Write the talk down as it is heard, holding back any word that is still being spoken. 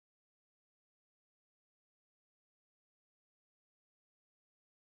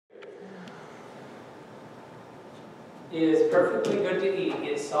is perfectly good to eat.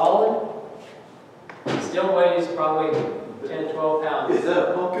 It's solid. It still weighs probably 10, 12 pounds. Is that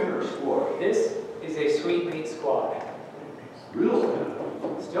a pumpkin or a squash? This is a sweet-meat squash. Really?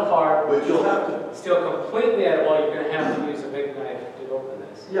 Still hard. But you'll have to... Still completely edible. You're going to have to use a big knife to open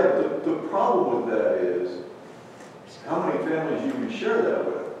this. Yeah, the problem with that is, how many families you can share that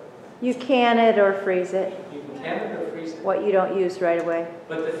with? You can it or freeze it, You can can it or freeze it. what you don't use right away.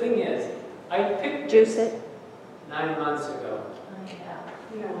 But the thing is, I picked Juice this it. 9 months ago.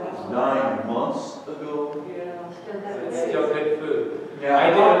 9 months ago? It's still good food. Yeah, I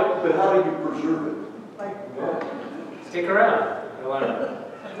did. But how do you preserve it? Stick around. You'll learn.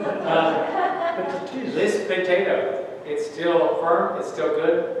 This potato, it's still firm, it's still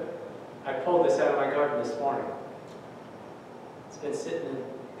good. I pulled this out of my garden this morning. It's been sitting in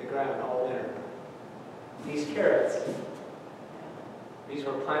the ground all winter. These carrots, these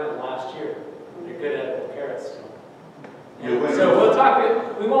were planted last year. They're good edible carrots still. And so we'll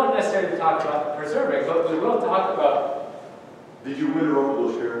talk, we won't necessarily talk about preserving, but we will talk about... Did you winter over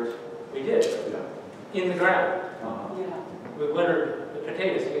those carrots? We did. Yeah. In the ground. Yeah. We wintered the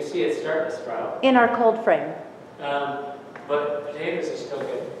potatoes. You can see it's starting to sprout. In our cold frame. But potatoes are still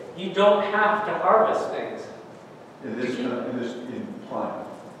good. You don't have to harvest things. In this climate.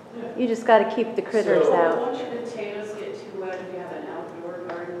 Yeah. You just got to keep the critters So- out. Won't your potatoes get too wet if you have an outdoor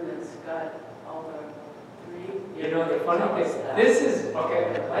garden that's got all the green? You know, the funny thing, this is,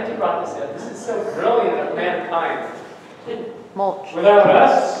 okay, I'm glad you brought this up. This is so brilliant of mankind. Mulch. Without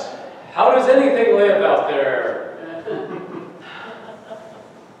us, how does anything live out there?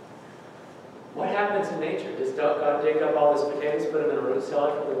 What happens in nature? Does God dig up all his potatoes, put them in a root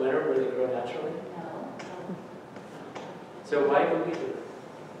cellar for the winter where they grow naturally? So why do we do it?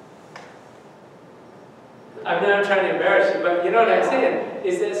 I'm not trying to embarrass you, but you know what I'm saying?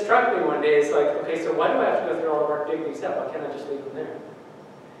 Is that struck me one day, it's like, okay, so why do I have to go through all the work digging these up? Why can't I just leave them there?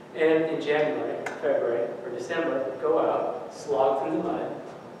 And in January, February, or December, go out, slog through the mud,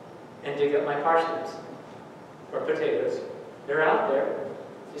 and dig up my parsnips, or potatoes. They're out there,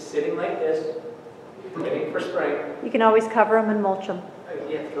 just sitting like this, waiting for spring. You can always cover them and mulch them.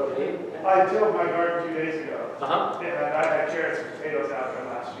 You have to throw it in. I tilled my garden 2 days ago. Uh-huh. And I had carrots and potatoes out there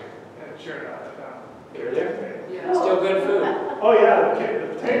last year. And sure enough, I found You're there. Yeah. Still good food. Oh yeah,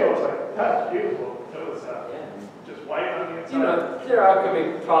 the potato was like, that's beautiful. It was Yeah. just white on the inside. You know, there are going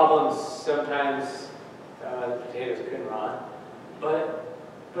to be problems sometimes. The potatoes can rot. But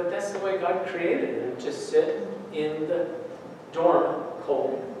that's the way God created them, just sit in the dormant,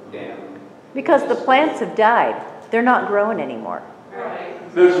 cold, damp. Because the plants have died. They're not growing anymore. Right.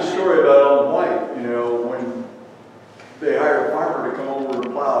 There's a story about Ellen White, you know, when they hired a farmer to come over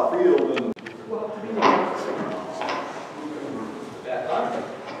and plow a field and Back on.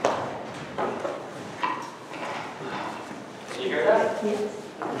 Did you hear that? Yes.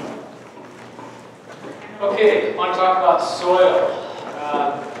 Okay, I want to talk about soil.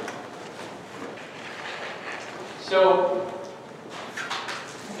 So,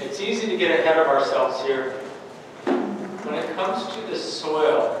 it's easy to get ahead of ourselves here. When it comes to the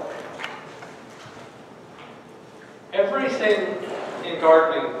soil, everything in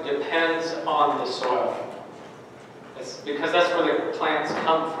gardening depends on the soil. It's because that's where the plants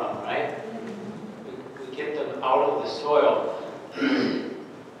come from, right? We get them out of the soil.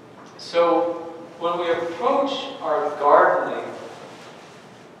 So when we approach our gardening,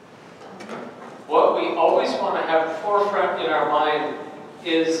 what we always want to have forefront in our mind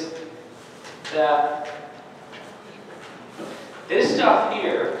is that this stuff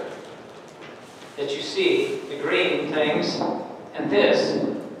here that you see, the green things, and this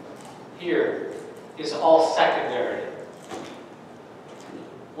here is all secondary.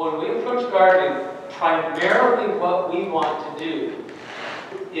 When we approach gardening, primarily what we want to do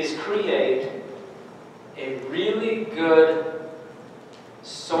is create a really good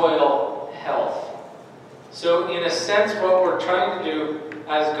soil health. So in a sense, what we're trying to do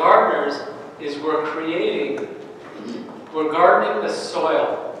as gardeners is we're gardening the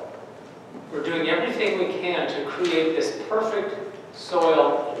soil. We're doing everything we can to create this perfect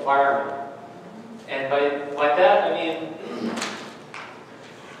soil environment. And by that, I mean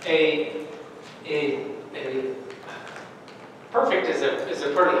perfect is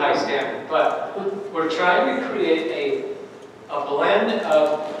a pretty high standard, but we're trying to create a blend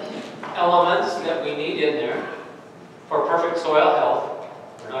of elements that we need in there for perfect soil health.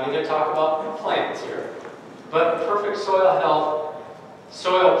 We're not even going to talk about plants here, but perfect soil health,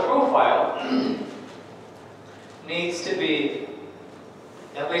 soil profile needs to be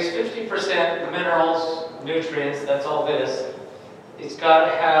at least 50% minerals, nutrients, that's all this. It's got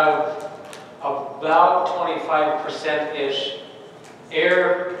to have about 25%-ish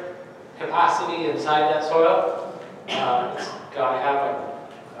air capacity inside that soil. It's got to have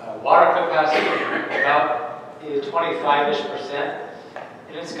a water capacity of about 25-ish%.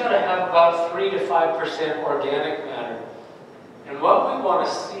 And it's got to have about 3 to 5% organic matter. And what we want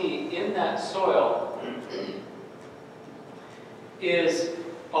to see in that soil is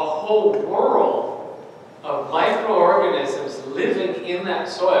a whole world of microorganisms living in that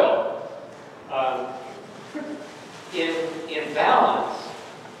soil in balance.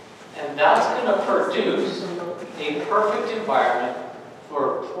 And that's going to produce a perfect environment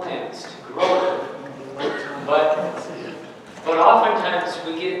for plants to grow in. But oftentimes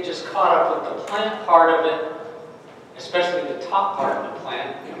we get just caught up with the plant part of it, especially the top part of the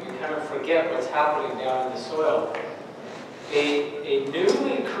plant, and we kind of forget what's happening down in the soil. A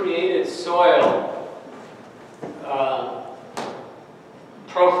newly created soil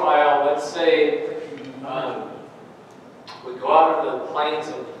profile, let's say we go out into the plains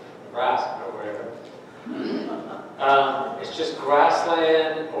of Nebraska or whatever. It's just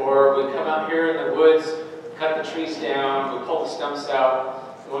grassland, or we come out here in the woods, cut the trees down, we pull the stumps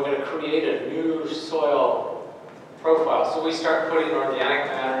out, and we're going to create a new soil profile. So we start putting organic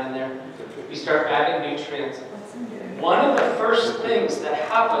matter in there, we start adding nutrients. One of the first things that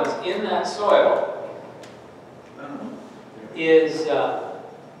happens in that soil is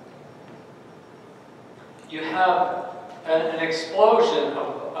you have an explosion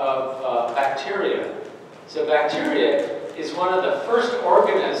of bacteria. So bacteria is one of the first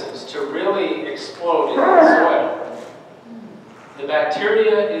organisms to really explode in the soil. The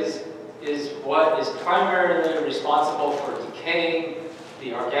bacteria is what is primarily responsible for decaying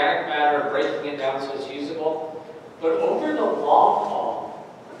the organic matter, breaking it down so it's usable. But over the long haul,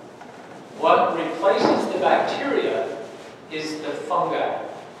 what replaces the bacteria is the fungi.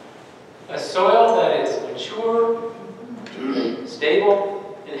 A soil that is mature,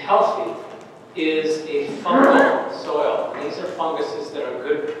 stable, and healthy is a fungal soil. These are funguses that are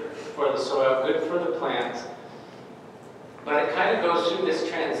good for the soil, good for the plants. But it kind of goes through this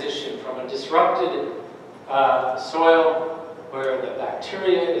transition from a disrupted soil where the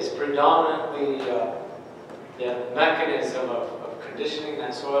bacteria is predominantly the mechanism of conditioning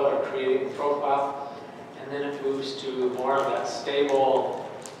that soil or creating the profile, and then it moves to more of that stable,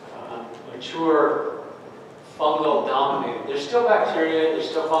 mature, fungal dominated. There's still bacteria, there's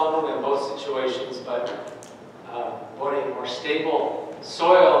still fungal in both situations, but what a more stable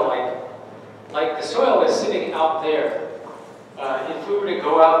soil, like the soil is sitting out there. If we were to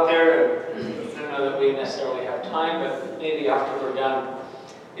go out there, I don't know that we necessarily have time, but maybe after we're done,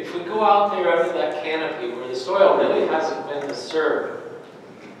 if we go out there under that canopy where the soil really hasn't been disturbed,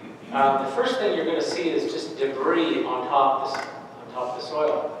 the first thing you're going to see is just debris on top of the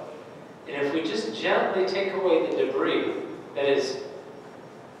soil. And if we just gently take away the debris that is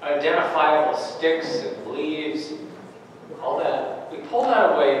identifiable, sticks and leaves, all that, we pull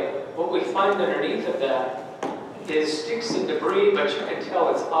that away, what we find underneath of that is sticks and debris, but you can tell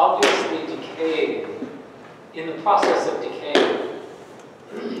it's obviously decaying, in the process of decaying.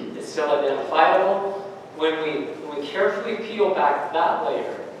 It's still identifiable. When we carefully peel back that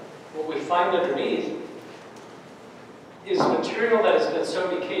layer, what we find underneath is material that has been so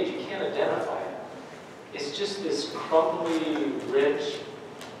decayed you can't identify it. It's just this crumbly, rich,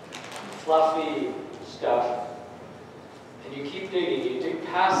 fluffy stuff. And you keep digging, you dig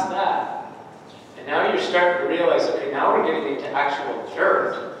past that, and now you're starting to realize, okay, now we're getting into actual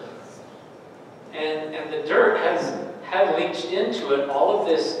dirt. And the dirt had leached into it all of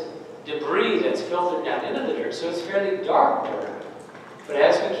this debris that's filtered down into the dirt, so it's fairly dark dirt. But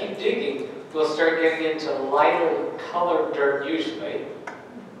as we keep digging, we'll start getting into lighter colored dirt usually,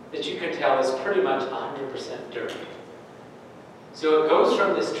 that you can tell is pretty much 100% dirt. So it goes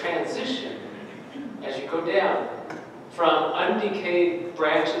from this transition, as you go down, from undecayed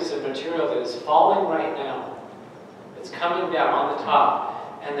branches of material that is falling right now, it's coming down on the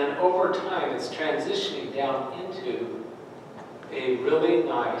top, and then over time it's transitioning down into a really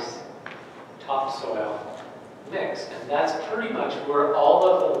nice topsoil mix. And that's pretty much where all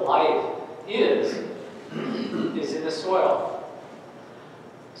of the life is in the soil.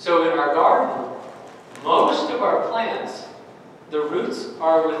 So in our garden, most of our plants, the roots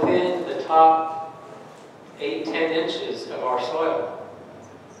are within the top 8-10 inches of our soil.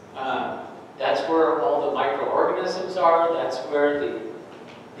 That's where all the microorganisms are. That's where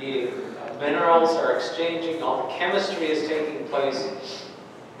the minerals are exchanging. All the chemistry is taking place.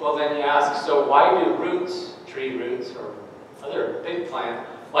 Well, then you ask, so why do roots, tree roots or other big plant,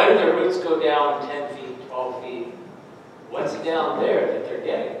 why do their roots go down 10 feet, 12 feet? What's down there that they're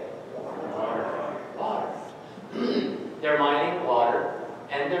getting? they're mining water,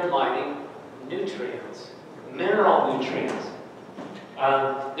 and they're mining nutrients, mineral nutrients.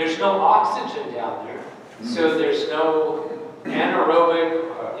 There's no oxygen down there, so there's no anaerobic,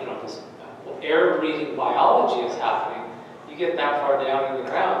 this air-breathing biology is happening. You get that far down in the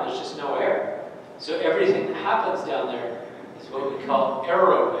ground, there's just no air. So everything that happens down there is what we call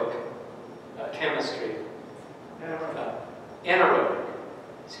aerobic chemistry. Anaerobic,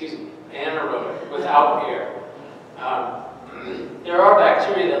 anaerobic, without air. There are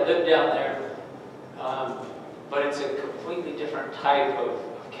bacteria that live down there, but it's a completely different type of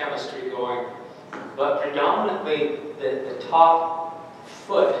chemistry going. But predominantly, the top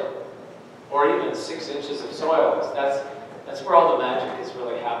foot, or even 6 inches of soil, that's where all the magic is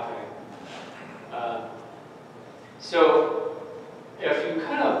really happening. So if you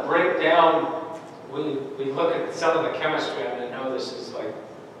kind of break down, we look at some of the chemistry, and I know this is like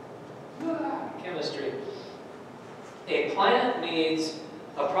chemistry. A plant needs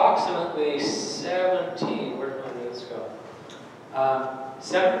approximately 17, where did my notes go?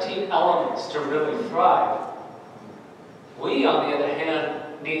 17 elements to really thrive. We, on the other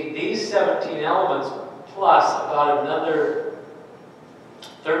hand, need these 17 elements plus about another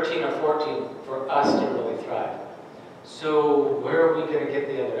 13 or 14 for us to really thrive. So where are we going to get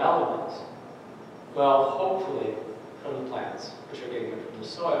the other elements? Well, hopefully from the plants, which are getting it from the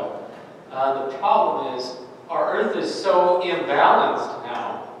soil. The problem is our earth is so imbalanced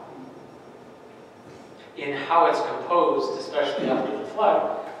now in how it's composed, especially after the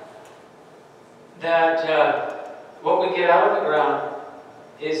flood, that what we get out of the ground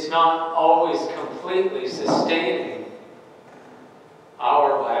is not always completely sustaining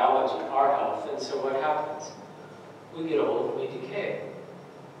our biology, our health. And so what happens? We get old and we decay.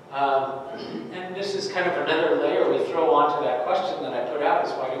 And this is kind of another layer we throw onto that question that I put out,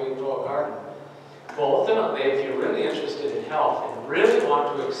 is why do we grow a garden? Well, ultimately, if you're really interested in health and really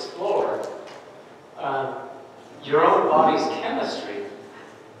want to explore your own body's chemistry,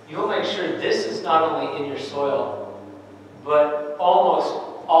 you'll make sure this is not only in your soil, but almost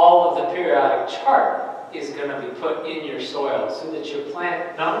all of the periodic chart is going to be put in your soil, so that your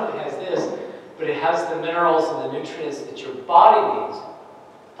plant not only has this, but it has the minerals and the nutrients that your body needs.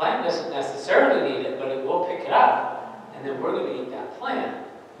 The plant doesn't necessarily need it, but it will pick it up, and then we're going to eat that plant,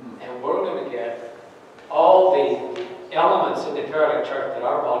 and we're going to get all the elements in the periodic chart that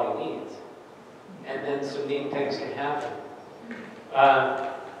our body needs. And then some neat things can happen.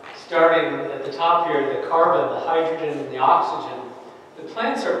 Starting at the top here, the carbon, the hydrogen, and the oxygen, the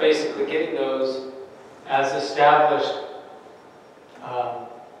plants are basically getting those as established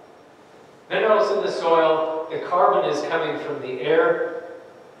minerals in the soil. The carbon is coming from the air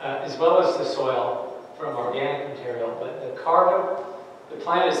as well as the soil from organic material. But the carbon, the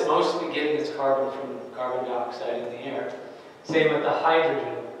plant is mostly getting its carbon from carbon dioxide in the air. Same with the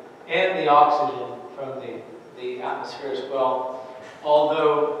hydrogen and the oxygen from the atmosphere as well.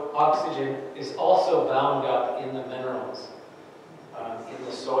 Although oxygen is also bound up in the minerals in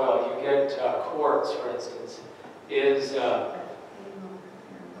the soil. You get quartz, for instance, is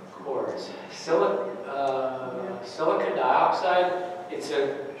quartz. Silicon dioxide, it's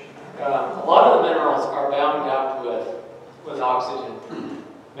a lot of the minerals are bound up with oxygen.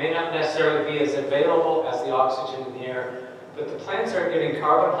 May not necessarily be as available as the oxygen in the air, but the plants are getting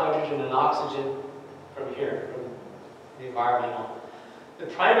carbon, hydrogen, and oxygen from here, from the environmental. The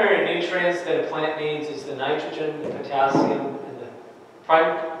primary nutrients that a plant needs is the nitrogen, the potassium, and the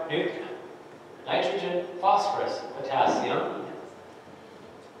nitrogen, phosphorus, potassium.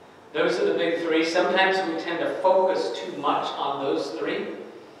 Those are the big three. Sometimes we tend to focus too much on those three.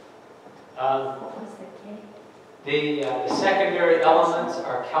 The secondary elements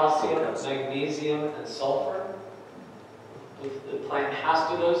are calcium, magnesium, and sulfur. The plant has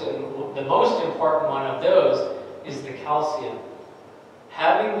to those, and the most important one of those is the calcium.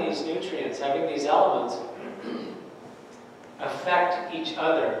 Having these nutrients, having these elements affect each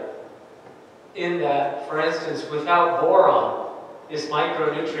other in that, for instance, without boron, this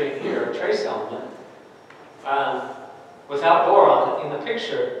micronutrient here, a trace element, without boron in the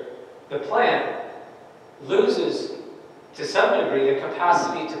picture, the plant loses, to some degree, the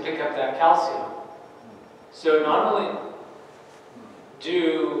capacity to pick up that calcium. So not only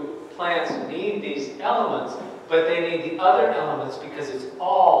do plants need these elements, but they need the other elements because it's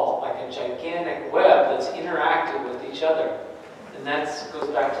all like a gigantic web that's interacting with each other. And that goes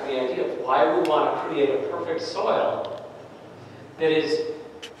back to the idea of why we want to create a perfect soil that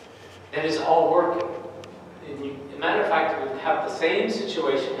is all working. As a matter of fact, we have the same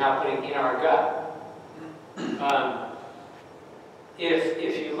situation happening in our gut.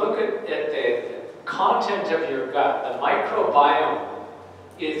 If you look at content of your gut, the microbiome,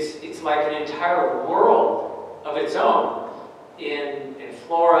 it's like an entire world of its own in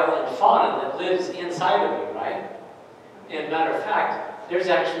flora and fauna that lives inside of you, right? And matter of fact, there's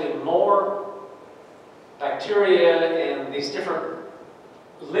actually more bacteria and these different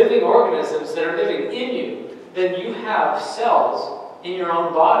living organisms that are living in you than you have cells in your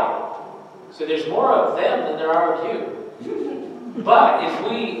own body. So there's more of them than there are of you. But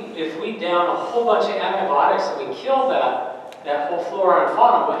if we down a whole bunch of antibiotics and we kill that whole flora and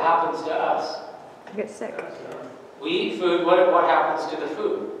fauna, what happens to us? You get sick. We eat food, what happens to the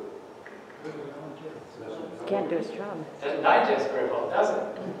food? Can't do its job. Doesn't digest very well, does it?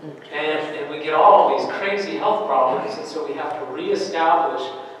 And we get all these crazy health problems, and so we have to reestablish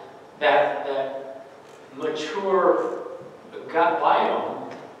that mature gut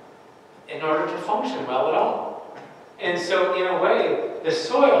biome in order to function well at all. And so, in a way, the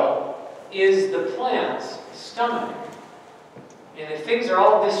soil is the plant's stomach. And if things are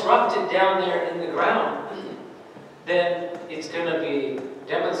all disrupted down there in the ground, then it's going to be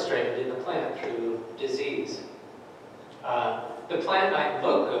demonstrated in the plant through disease. The plant might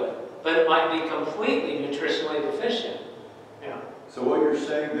look good, but it might be completely nutritionally deficient. Yeah. So what you're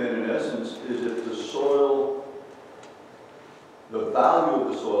saying then, in essence, is if the soil, the value of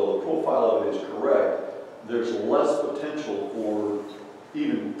the soil, the profile of it is correct, there's less potential for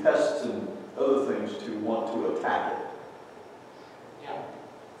even pests and other things to want to attack it. Yeah.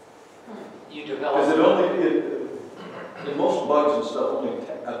 You develop. Because and most bugs and stuff only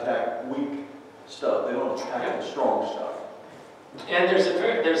attack weak stuff. They don't attack the strong stuff. And there's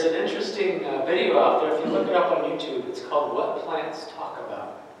an interesting video out there. If you look it up on YouTube, it's called "What Plants Talk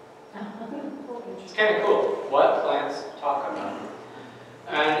About." It's kind of cool. What plants talk about,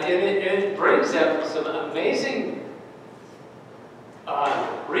 and it brings up some amazing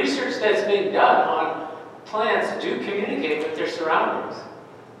research that's being done on plants do communicate with their surroundings.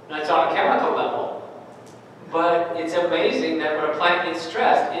 Now it's on a chemical level, but it's amazing that when a plant gets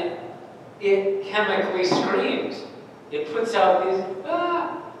stressed, it chemically screams. It puts out these,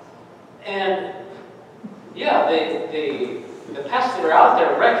 and yeah, the pests that are out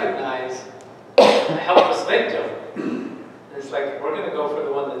there recognize a helpless victim. And it's like, we're going to go for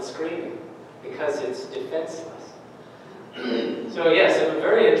the one that's screaming because it's defenseless. So yes, some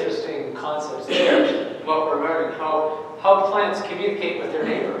very interesting concepts there. What we're learning, how plants communicate with their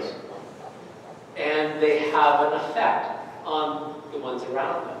neighbors. And they have an effect on the ones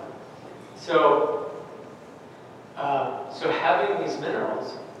around them. So having these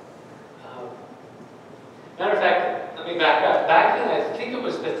minerals, matter of fact, let me back up. Back in, I think it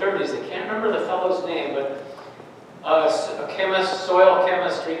was the 30s, I can't remember the fellow's name, but a chemist, soil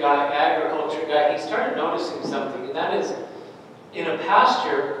chemistry guy, agriculture guy, he started noticing something, and that is, in a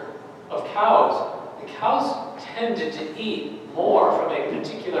pasture of cows, the cows tended to eat more from a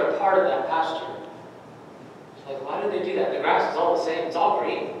particular part of that pasture. It's like, why do they do that? The grass is all the same, it's all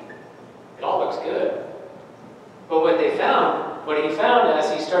green. It all looks good. But what he found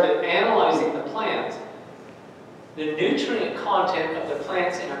as he started analyzing the plants, the nutrient content of the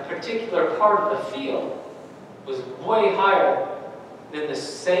plants in a particular part of the field was way higher than the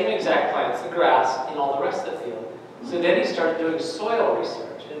same exact plants, the grass, in all the rest of the field. So then he started doing soil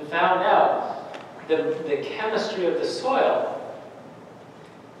research and found out the chemistry of the soil.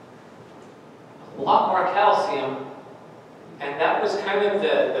 A lot more calcium, and that was kind of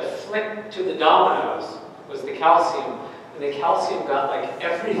the flick to the dominoes, was the calcium. And the calcium got like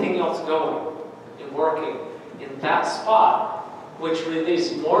everything else going and working in that spot, which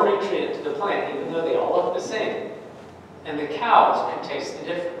released more nutrient to the plant, even though they all look the same. And the cows can taste the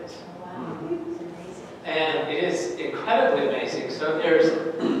difference. Wow, it's amazing. And it is incredibly amazing. So there's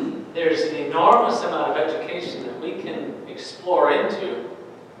an enormous amount of education that we can explore into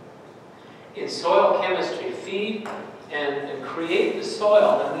in soil chemistry. Feed and create the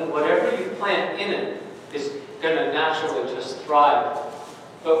soil, and then whatever you plant in it is going to naturally just thrive.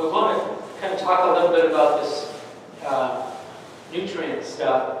 But we want to kind of talk a little bit about this nutrient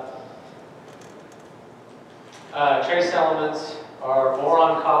stuff. Trace elements are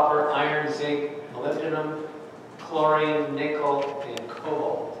boron, copper, iron, zinc, molybdenum, chlorine, nickel, and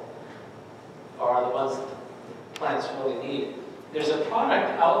cobalt are the ones that plants really need. There's a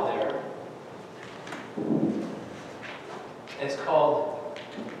product out there. It's called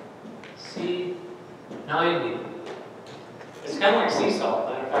C90. It's kind of like sea salt.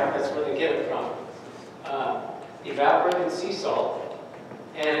 Matter of fact, that's where they get it from. Evaporated sea salt.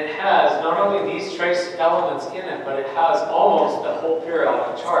 And it has not only these trace elements in it, but it has almost the whole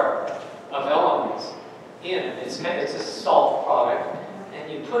periodic chart of elements in it. It's a salt product,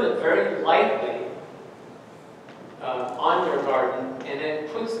 and you put it very lightly on your garden, and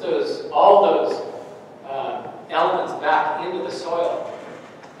it puts all those elements back into the soil.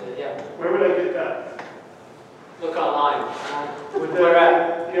 Yeah, Where would I get that? look online. Would Where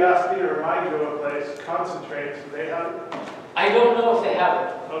at? that, you asked me to remind you of a place, Concentrates, do they have it? I don't know if they have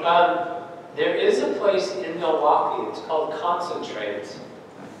it. Okay. There is a place in Milwaukee, it's called Concentrates.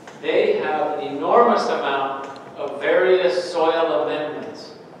 They have an enormous amount of various soil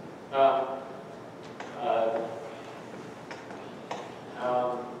amendments. What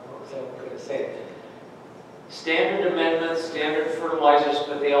was I going to say? Standard amendments, standard fertilizers,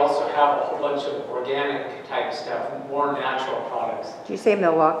 but they also have a whole bunch of organic type stuff, more natural products. Did you say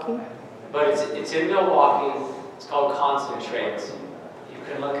Milwaukee? But it's in Milwaukee. It's called Concentrates. You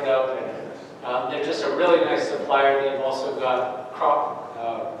can look it up. And, they're just a really nice supplier. They've also got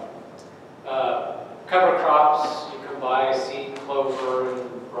cover crops. You can buy seed, clover,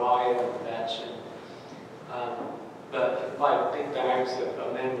 and rye, and vetch. But you can buy big bags of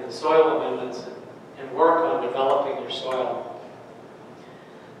amendments, soil amendments, and work on developing your soil.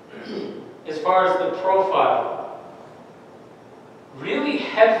 As far as the profile, really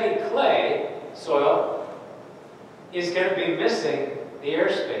heavy clay soil is going to be missing the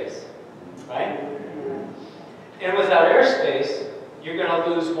airspace, right? And without airspace, you're going to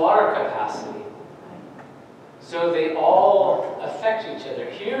lose water capacity. So they all affect each other.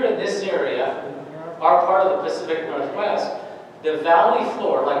 Here in this area, our part of the Pacific Northwest, the valley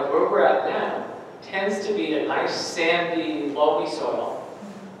floor, like where we're at now, tends to be a nice sandy, loamy soil.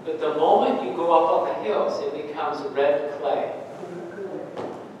 But the moment you go up on the hills, it becomes red clay.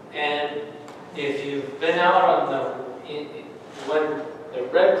 And if you've been out on when the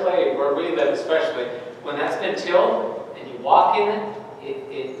red clay, where we live especially, when that's been tilled and you walk in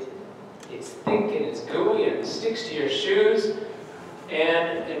it, it's thick and it's gooey and it sticks to your shoes.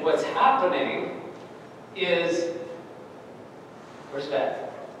 And what's happening is, where's that?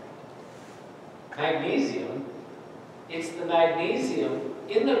 Magnesium. It's the magnesium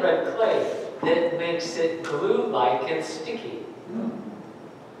in the red clay that makes it glue-like and sticky.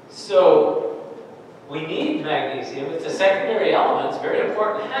 So we need magnesium. It's a secondary element. It's very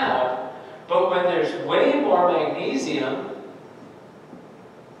important to have. But when there's way more magnesium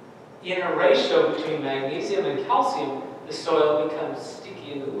in a ratio between magnesium and calcium, the soil becomes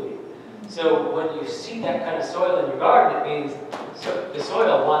sticky and gooey. So when you see that kind of soil in your garden, it means the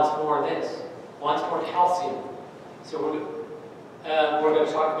soil wants more of this, wants more calcium. So we're going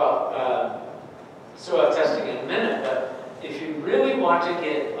to talk about soil testing in a minute, but if you really want to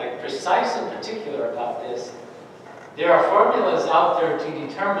get like precise and particular about this, there are formulas out there to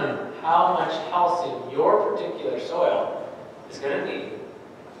determine how much calcium your particular soil is going to need.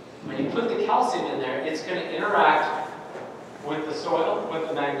 When you put the calcium in there, it's going to interact with the soil, with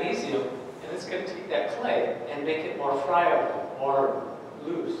the magnesium, and it's going to take that clay and make it more friable, more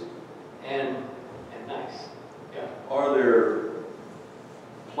loose, and nice. Yeah. Are there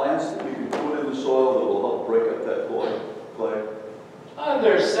plants that you can put in the soil that will help break up that clay?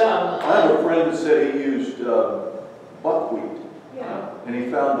 There's some. I have a friend that said he used buckwheat, and he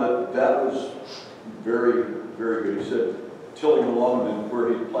found that was very, very good. He said tilling along and where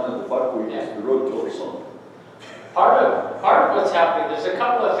he planted the buckwheat was the rototiller song. Part of what's happening, there's a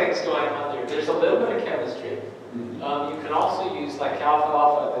couple of things going on there. There's a little bit of chemistry. You can also use like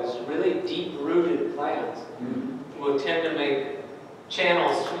alfalfa. There's really deep-rooted plants will tend to make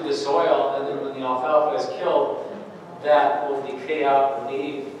channels through the soil, and then when the alfalfa is killed, that will decay out and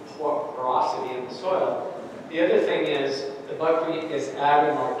leave porosity in the soil. The other thing is the buckwheat is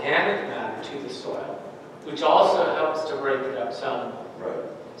adding organic matter to the soil, which also helps to break it up some. Right.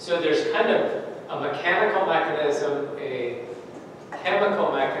 So there's kind of a mechanical mechanism, a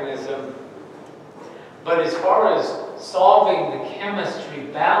chemical mechanism, but as far as solving the chemistry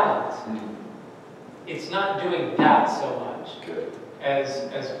balance, it's not doing that so much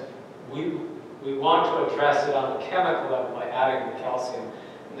as we want to address it on the chemical level by adding the calcium.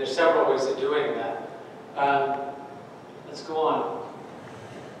 And there's several ways of doing that. Let's go on.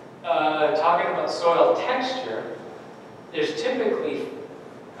 Talking about soil texture, there's typically,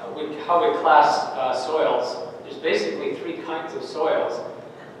 how we class soils, there's basically three kinds of soils.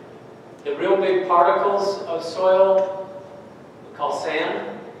 The real big particles of soil we call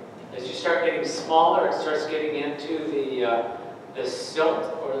sand. As you start getting smaller, it starts getting into the silt,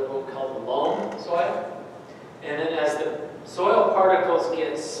 or what we call the loam soil. And then as the soil particles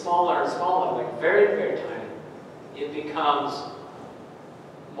get smaller and smaller, like very, very tiny, it becomes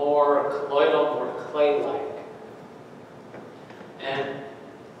more colloidal, more clay-like. And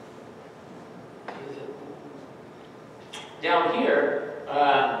down here,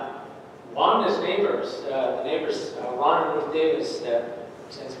 one is neighbors, the neighbors, Ron and Ruth Davis, that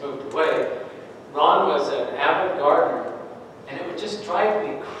since moved away, Ron was an avid gardener, and it would just drive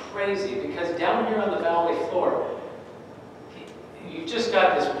me crazy because down here on the valley floor, you've just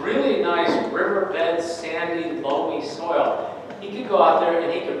got this really nice riverbed, sandy, loamy soil. He could go out there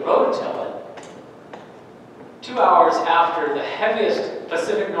and he could rototill it 2 hours after the heaviest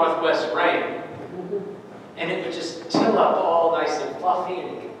Pacific Northwest rain, and it would just till up all nice and fluffy, and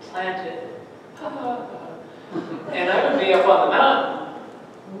he could plant it. And I would be up on the mountain,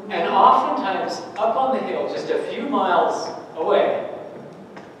 and oftentimes up on the hill, just a few miles away,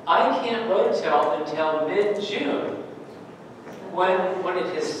 I can't rototill until mid-June, when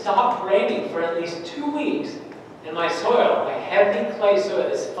it has stopped raining for at least 2 weeks, and my soil, my heavy clay soil,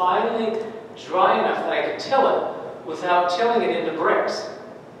 is finally dry enough that I could till it without tilling it into bricks.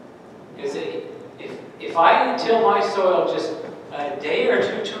 Because if I till my soil just a day or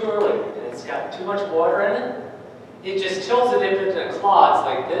two too early, and it's got too much water in it, it just tills it into clods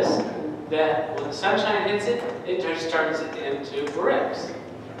like this, that when the sunshine hits it, it just turns it into bricks.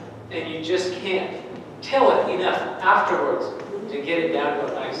 And you just can't till it enough afterwards to get it down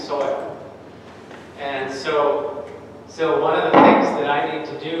to a nice soil. And so one of the things that I need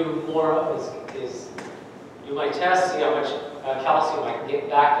to do more of is do my tests, see how much calcium I can get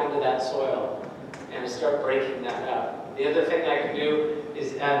back into that soil, and start breaking that up. The other thing I can do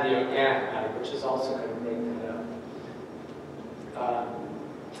is add the organic matter, which is also going to break that up.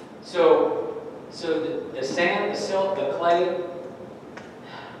 So the sand, the silt, the clay,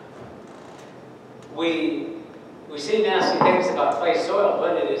 we say nasty things about clay soil,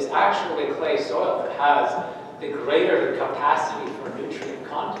 but it is actually clay soil that has the greater capacity for nutrient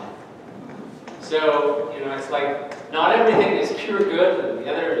content. So, you know, it's like not everything is pure good and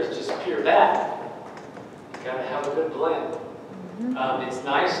the other is just pure bad. You gotta have a good blend. It's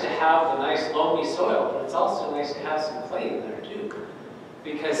nice to have the nice loamy soil, but it's also nice to have some clay in there too,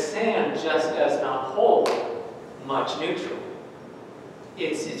 because sand just does not hold much nutrient.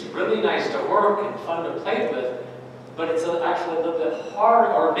 It's really nice to work and fun to play with, but it's actually a little bit hard,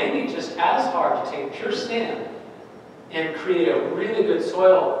 or maybe just as hard, to take pure sand and create a really good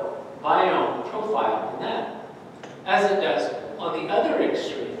soil biome profile in that, as it does on the other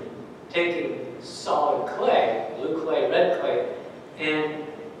extreme, taking solid clay, blue clay, red clay, and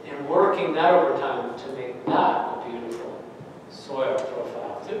working that over time to make that a beautiful soil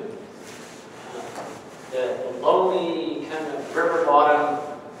profile too. The loamy kind of river bottom,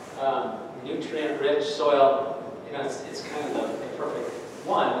 nutrient-rich soil, you know, it's kind of the perfect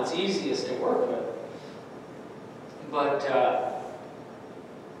one. It's easiest to work with. But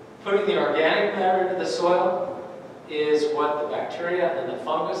putting the organic matter into the soil is what the bacteria and the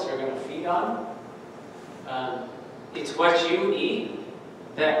fungus are going to feed on. It's what you eat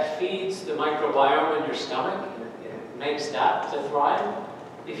that feeds the microbiome in your stomach. It makes that to thrive.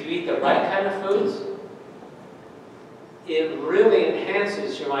 If you eat the right kind of foods, it really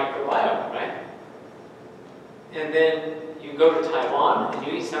enhances your microbiome, right? And then you go to Taiwan and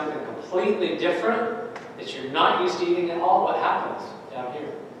you eat something completely different that you're not used to eating at all. What happens down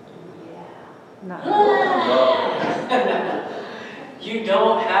here? You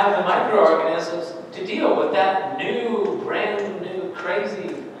don't have the microorganisms to deal with that new, brand new,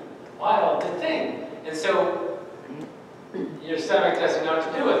 crazy, wild thing. And so your stomach doesn't know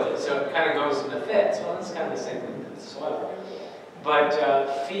what to do with it, so it kind of goes into fits. Well, that's kind of the same thing with the soil. But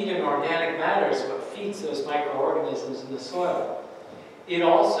feeding organic matter is what feeds those microorganisms in the soil. It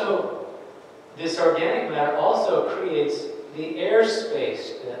also, this organic matter also creates the air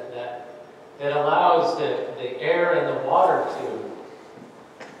space that allows the air and the water to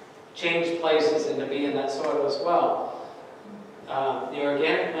change places and to be in that soil as well. The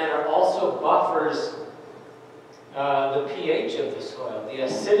organic matter also buffers the pH of the soil, the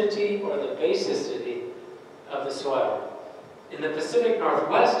acidity or the basicity of the soil. In the Pacific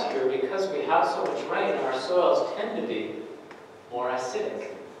Northwest here, because we have so much rain, our soils tend to be more acidic.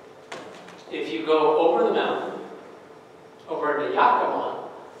 If you go over the mountain, over into Yakima,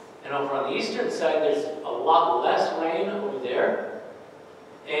 and over on the eastern side, there's a lot less rain over there.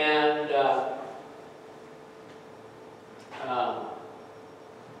 And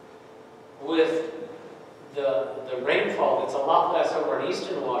with the rainfall that's a lot less over in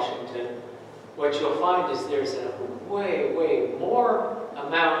eastern Washington, what you'll find is there's a way more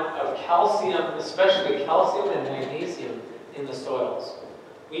amount of calcium, especially calcium and magnesium, in the soils.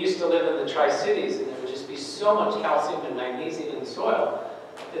 We used to live in the Tri-Cities, and there would just be so much calcium and magnesium in the soil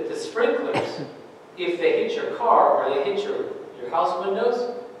that the sprinklers, if they hit your car or they hit your house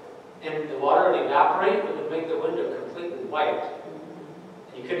windows, and the water would evaporate, it would make the window completely white.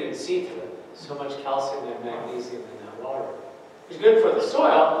 And you couldn't even see through it. so much calcium and magnesium in that water. It was good for the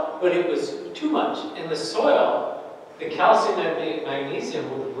soil, but it was too much. In the soil, the calcium and magnesium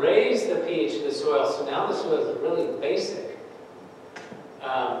would raise the pH of the soil, so now the soil is really basic.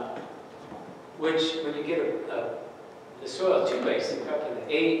 Which, when you get the soil too basic, up in the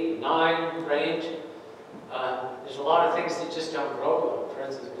 8, 9 range, there's a lot of things that just don't grow well. For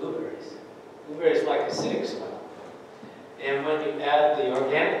instance, blueberries. Blueberries like acidic soil. And when you add the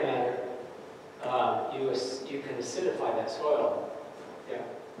organic matter, you can acidify that soil. Yeah.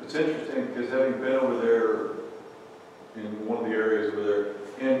 It's interesting because having been over there in one of the areas over there,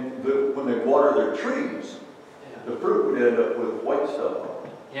 and when they water their trees, the fruit would end up with white stuff on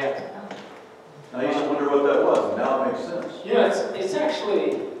it. Yeah. I used to wonder what that was, and now it makes sense. You know, it's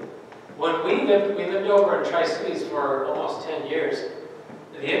actually, when we lived over in Tri-Cities for almost 10 years.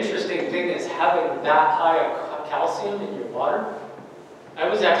 The interesting thing is having that high of calcium in your water. I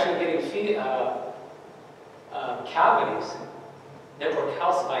was actually getting cavities that were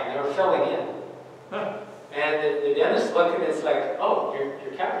calcifying, they were filling in. Huh. And the dentist looked at it, it's like, oh,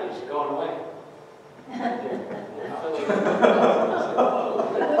 your cavities are going away. They're filling in. I was like, oh,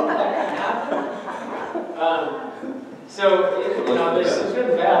 really? That can happen? So, you know, there's some good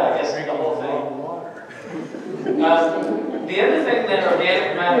and bad, I guess, in the whole thing. The other thing that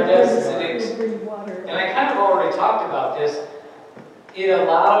organic matter does is and I kind of already talked about this, it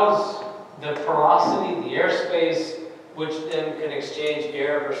allows the porosity, the airspace, which then can exchange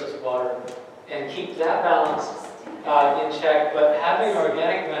air versus water, and keep that balance in check. But having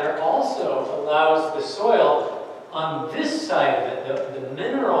organic matter also allows the soil on this side of it, the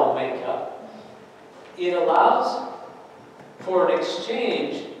mineral makeup, it allows for an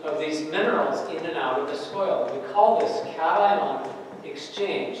exchange of these minerals in and out of the soil. We call this cation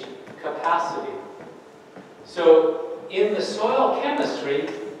exchange capacity. So in the soil chemistry,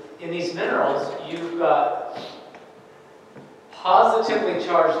 in these minerals, you've got positively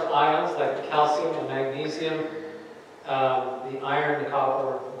charged ions like calcium and magnesium, the iron, the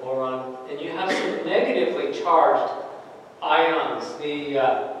copper, boron, and you have some negatively charged ions, the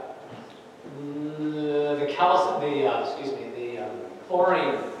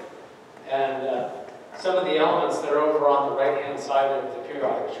chlorine, and some of the elements that are over on the right-hand side of the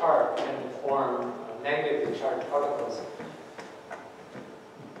periodic chart can form negatively charged particles.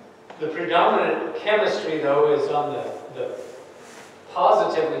 The predominant chemistry, though, is on the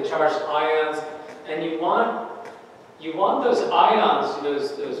positively charged ions, and you want those ions,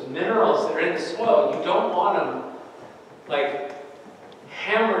 those minerals that are in the soil, you don't want them like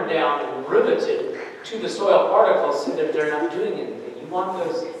hammered down and riveted to the soil particles so that they're not doing anything. You want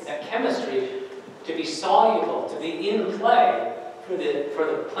that chemistry to be soluble, to be in play for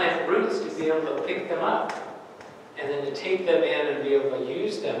the plant roots to be able to pick them up, and then to take them in and be able to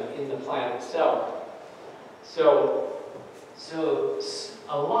use them in the plant itself. So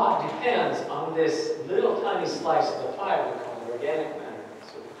a lot depends on this little tiny slice of the pie we call organic matter.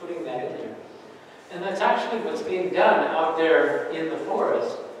 So putting that in there. And that's actually what's being done out there in the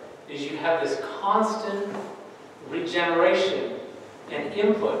forest, is you have this constant regeneration and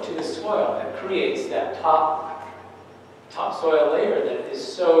input to the soil that creates that topsoil layer that is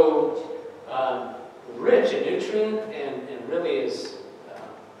so rich in nutrient and really is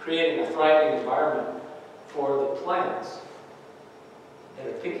creating a thriving environment for the plants that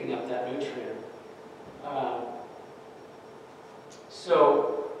are picking up that nutrient.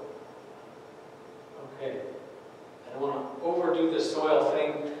 Okay, I don't want to overdo the soil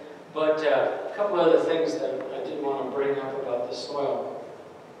thing, but a couple other things that I did want to bring up about the soil.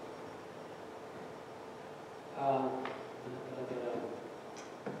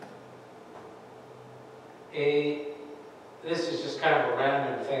 This is just kind of a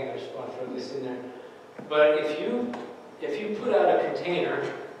random thing, I just want to throw this in there. But if you put out a container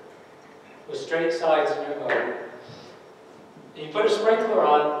with straight sides in your garden, and you put a sprinkler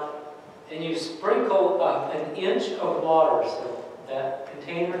on, and you sprinkle an inch of water, so that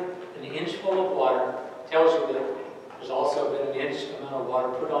container, an inch full of water, tells you that there's also been an inch amount of water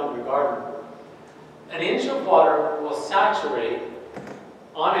put on your garden. An inch of water will saturate,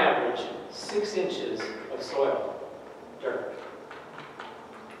 on average, 6 inches of soil, dirt.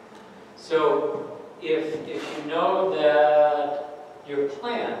 So if you know that your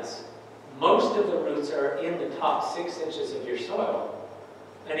plants, most of the roots are in the top 6 inches of your soil,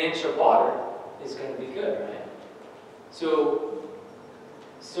 an inch of water is going to be good, right? So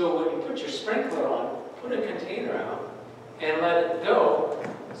when you put your sprinkler on, put a container out and let it go,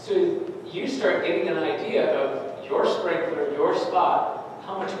 so you start getting an idea of your sprinkler, your spot,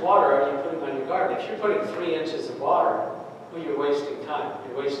 how much water are you putting on your garden. If you're putting 3 inches of water, well, you're wasting time,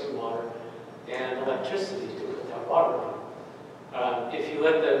 you're wasting water. and electricity to put that water on. If you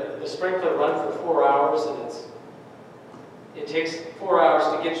let the sprinkler run for 4 hours and it takes 4 hours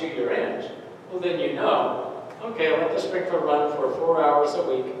to get you your inch, well then you know, okay, I'll let the sprinkler run for 4 hours a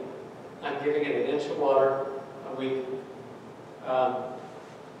week. I'm giving it an inch of water a week.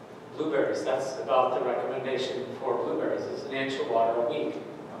 Blueberries, that's about the recommendation for blueberries, is an inch of water a week.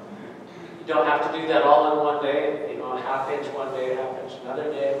 You don't have to do that all in one day, you know, a half inch one day, a half inch another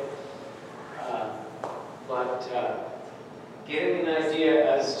day. But getting an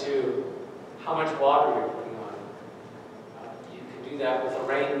idea as to how much water you're putting on. You can do that with a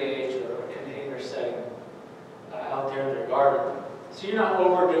rain gauge or a container setting out there in your garden. So you're not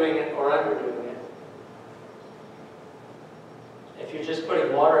overdoing it or underdoing it. If you're just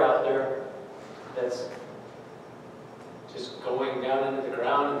putting water out there that's just going down into the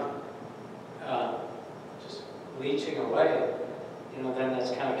ground and just leaching away, you know, then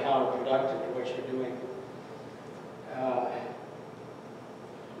that's kind of counterproductive to what you're doing.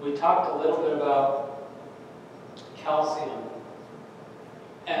 We talked a little bit about calcium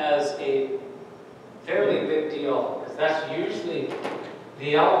as a fairly big deal, because that's usually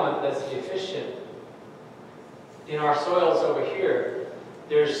the element that's deficient in our soils over here.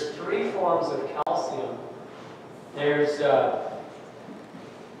 There's 3 forms of calcium. There's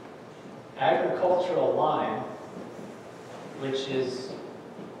agricultural lime, which is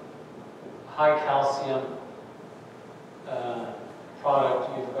high calcium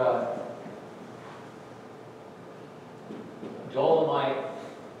product. You've got dolomite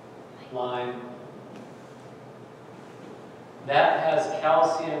lime. That has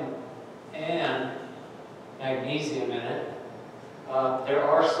calcium and magnesium in it. There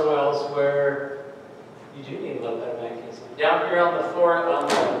are soils where you do need a little bit of magnesium. Down here on the floor,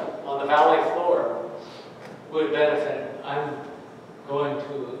 on the valley floor, would benefit, I'm going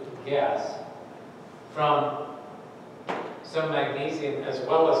to guess, from some magnesium as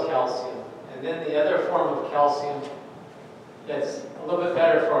well as calcium. And then the other form of calcium that's a little bit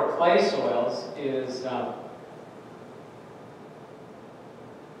better for clay soils is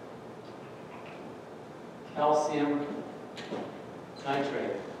calcium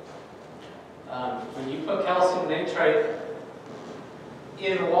nitrate. When you put calcium nitrate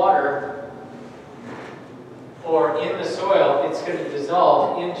in water or in the soil, it's going to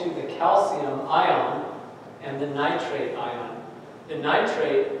dissolve into the calcium ion and the nitrate ion. The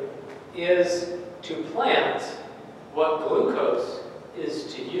nitrate is to plants what glucose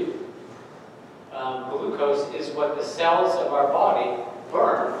is to you. Glucose is what the cells of our body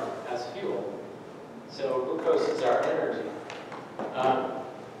burn as fuel. So glucose is our energy.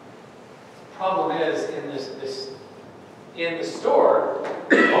 Problem is, in the store,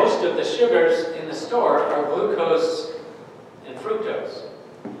 most of the sugars in the store are glucose and fructose.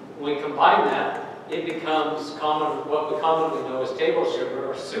 When we combine that, it becomes what we commonly know as table sugar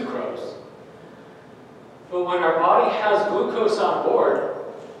or sucrose. But when our body has glucose on board,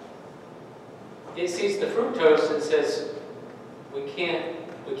 it sees the fructose and says, we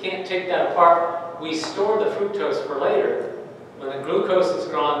can't take that apart. We store the fructose for later. When the glucose is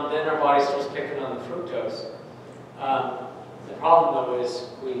gone, then our body starts picking on the fructose. The problem, though, is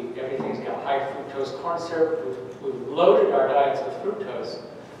everything's got high fructose corn syrup. We've loaded our diets with fructose.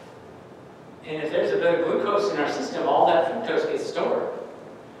 And if there's a bit of glucose in our system, all that fructose gets stored.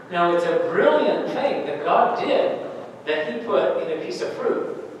 Now, it's a brilliant thing that God did that He put in a piece of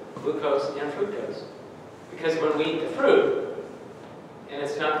fruit, glucose and fructose. Because when we eat the fruit, and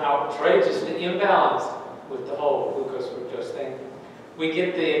it's not outrageously imbalanced with the whole glucose-fructose thing, we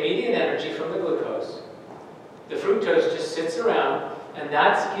get the immediate energy from the glucose. The fructose just sits around, and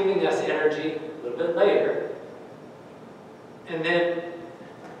that's giving us energy a little bit later. And then,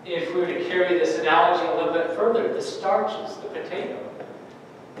 if we were to carry this analogy a little bit further, the starches, the potato.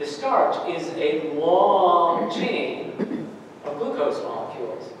 The starch is a long chain of glucose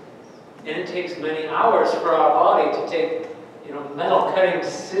molecules. And it takes many hours for our body to take, metal cutting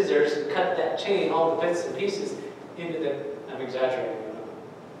scissors and cut that chain, all the bits and pieces, into the, I'm exaggerating,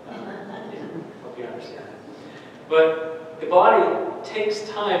 hope you understand that. But the body takes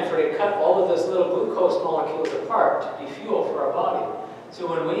time for it to cut all of those little glucose molecules apart to be fuel for our body. So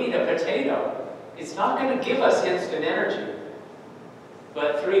when we eat a potato, it's not going to give us instant energy.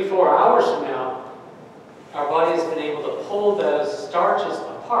 But 3-4 hours from now, our body has been able to pull those starches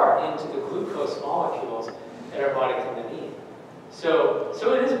apart into the glucose molecules that our body can then eat. So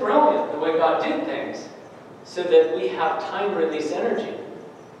it is brilliant the way God did things so that we have time-release energy.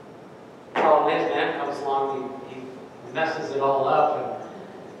 Problem is, man comes along, he messes it all up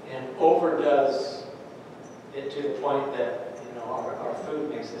and overdoes it to the point that our food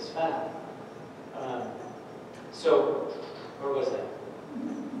makes us fat. So, where was I?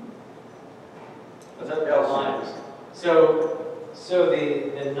 Was that the lines? So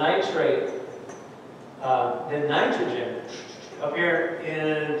the nitrate, the nitrogen up here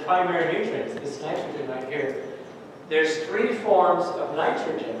in primary nutrients, this nitrogen right here, there's 3 forms of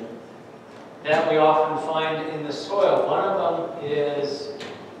nitrogen that we often find in the soil. One of them is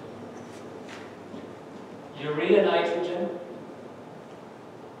urea nitrogen.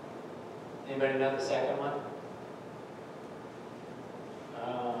 Anybody know the second one?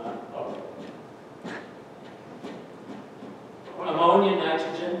 Ammonia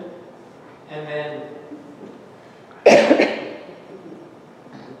nitrogen, and then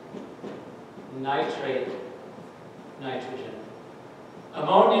nitrate nitrogen.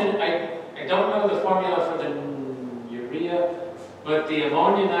 Ammonia, I don't know the formula for the urea, but the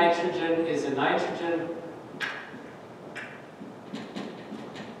ammonia nitrogen is a nitrogen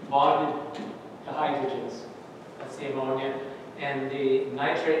bonded to hydrogens. That's the ammonia. And the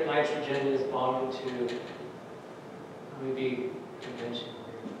nitrate nitrogen is bonded to, maybe convention,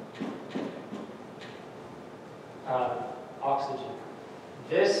 oxygen.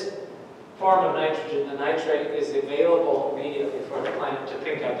 This form of nitrogen, the nitrate, is available immediately for the plant to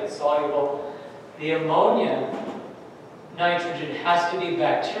pick up. It's soluble. The ammonia nitrogen has to be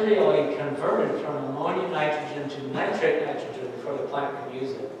bacterially converted from ammonia nitrogen to nitrate nitrogen before the plant can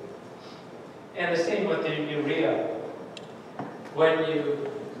use it. And the same with the urea.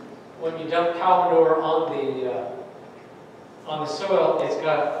 When you dump cow manure on the soil, it's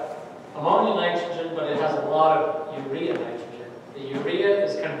got ammonia nitrogen, but it has a lot of urea nitrogen. The urea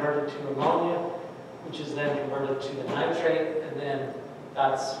is converted to ammonia, which is then converted to the nitrate, and then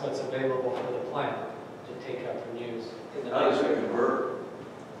that's what's available for the plant to take up and use. In the How does it convert?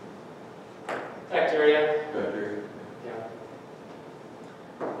 Bacteria. Bacteria. Yeah.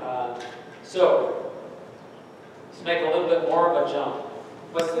 So, let's make a little bit more of a jump.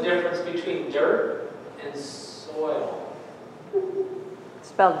 What's the difference between dirt and soil?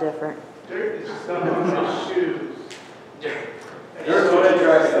 Spelled different. Dirt is just not on the shoes. Dirt. Dirt's what you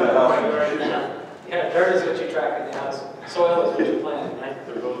track in the house. Yeah, dirt is what you track in the house. Soil is what you plant, right?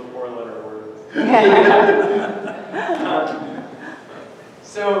 They're both 4-letter words.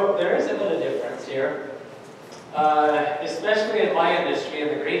 So there is a bit of difference here, especially in my industry, in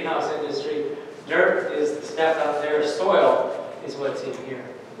the greenhouse industry. Dirt is the stuff out there. Soil is what's in here.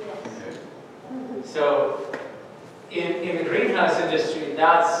 So in the greenhouse industry,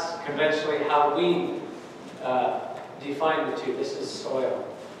 that's conventionally how we define the two. This is soil.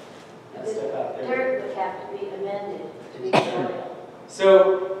 That stuff out there. Dirt would have to be amended to be soil.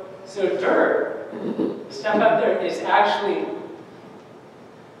 So dirt, the stuff out there is actually,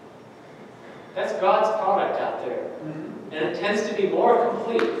 that's God's product out there. And it tends to be more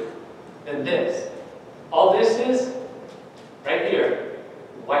complete than this. All this is, right here,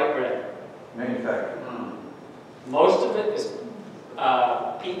 white bread. Manufactured. Most of it is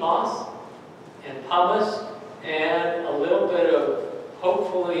peat moss and pumice and a little bit of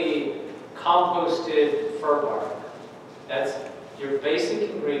hopefully composted fir bark. That's your basic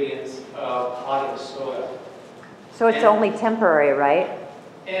ingredients of potting soil. So it's only temporary, right?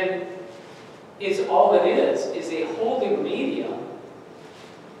 And it's all it is a holding medium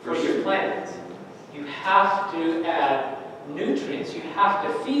for your plants. You have to add nutrients. You have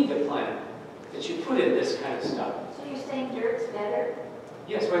to feed the plant that you put in this kind of stuff. So you're saying dirt's better?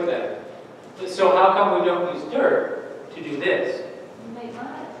 Yes, way better. So how come we don't use dirt to do this? Make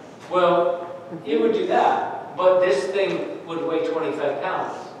mine. Well, it would do that, but this thing would weigh 25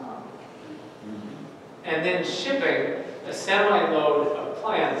 pounds. Oh. And then shipping a semi-load of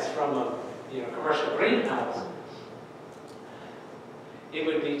plants from a commercial greenhouse, it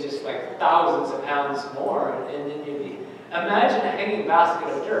would be just like thousands of pounds more, and then you'd be, imagine a hanging basket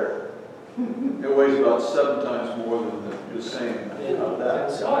of dirt. It weighs about 7 times more than the same of that.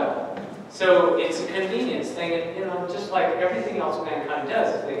 Than soil. So it's a convenience thing, and just like everything else mankind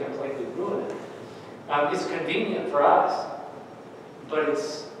does, is they completely ruin it. It's convenient for us, but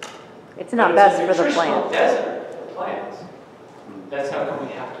it's not best for the nutritional plant. desert for plants. That's how come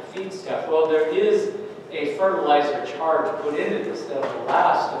we have to feed stuff. Well, there is a fertilizer charge put into this that will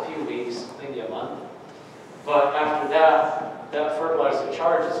last a few weeks, maybe a month. But after that, that fertilizer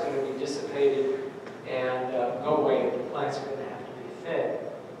charge is going to be dissipated and go away, and the plants are going to have to be fed.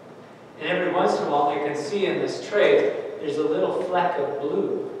 And every once in a while, I can see in this tray, there's a little fleck of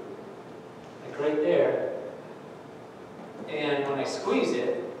blue, like right there. And when I squeeze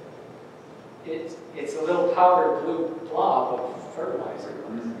it, it's a little powdered blue blob of fertilizer.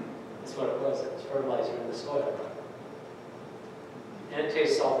 That's what it was. It was fertilizer in the soil. And it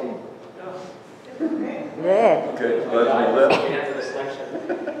tastes salty. If Yeah. Okay, I let's died move before that. we had this lecture.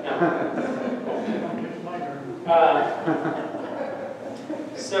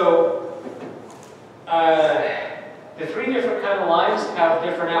 No. The three different kind of limes have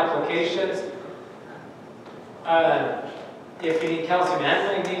different applications. If you need calcium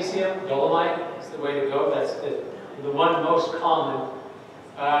and magnesium, dolomite is the way to go. That's the one most common.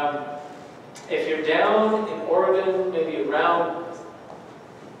 If you're down in Oregon, maybe around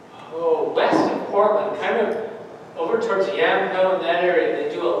west of Portland, kind of over towards Yamhill and that area, they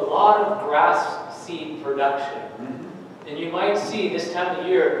do a lot of grass seed production. And you might see this time of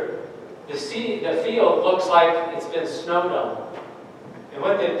year, the field looks like it's been snowed on. And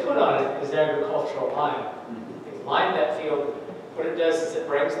what they put on it is agricultural lime. They lime that field. What it does is it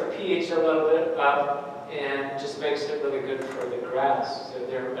brings the pH a little bit up and just makes it really good for the grass. So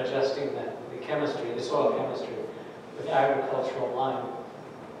they're adjusting the chemistry, the soil chemistry, with agricultural lime.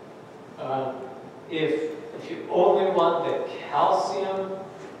 If you only want the calcium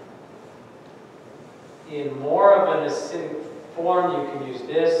in more of an acidic form, you can use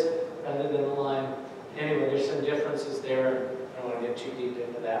this rather than the lime. Anyway, there's some differences there. I don't want to get too deep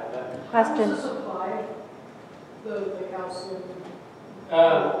into that. But Question. How does this apply, the calcium?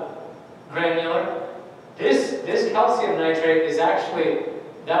 Granular. This calcium nitrate is actually,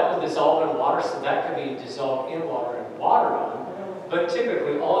 that will dissolve in water, so that can be dissolved in water and watered on. But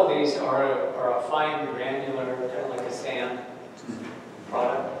typically, all of these are a fine granular, kind of like a sand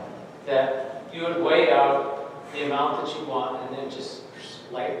product, that you would weigh out the amount that you want and then just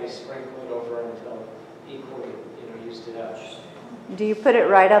lightly sprinkle it over until equally, used it up. Do you put it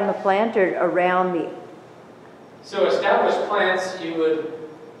right on the plant or around the? So established plants, you would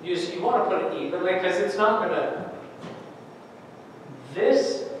use, you want to put it evenly because it's not going to,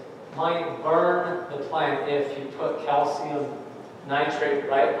 this might burn the plant if you put calcium nitrate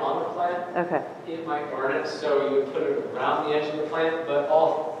right on the plant. Okay. It might burn it, so you would put it around the edge of the plant, but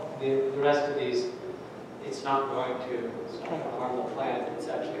all the rest of these, it's not going to harm the plant, it's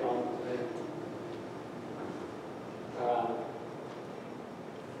actually on the plant.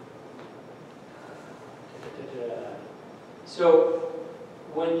 So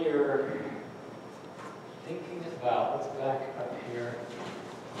when you're thinking about, let's back up here,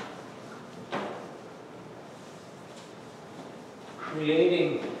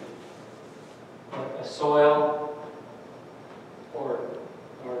 creating a soil or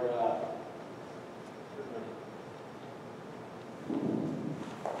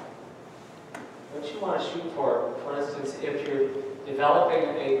what you want to shoot for instance, if you're developing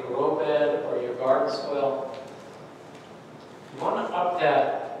a grow bed or your garden soil, you want to up that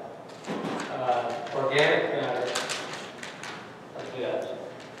organic matter a bit.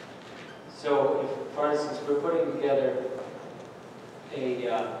 So if, for instance, we're putting together a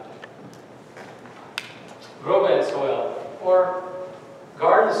grow bed soil or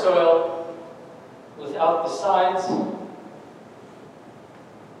garden soil without the sides. I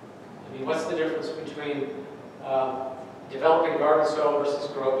mean, what's the difference between developing garden soil versus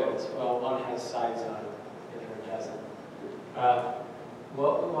grow beds? Well, one has sides on it, the other doesn't.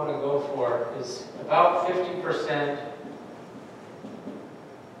 What we want to go for is about 50%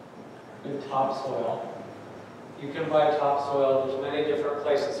 good topsoil. You can buy topsoil. There's many different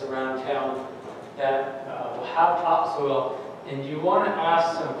places around town that will have topsoil, and you want to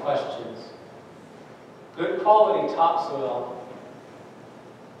ask some questions. Good quality topsoil,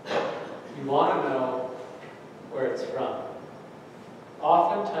 you want to know where it's from.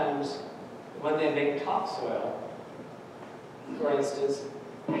 Oftentimes, when they make topsoil, for instance,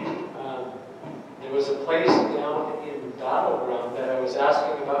 there was a place down in Battleground that I was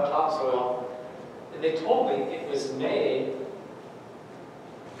asking about topsoil, and they told me it was made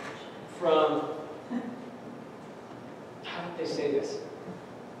from, how did they say this?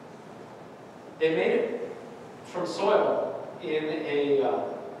 They made it from soil in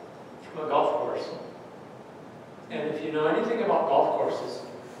from a golf course. And if you know anything about golf courses,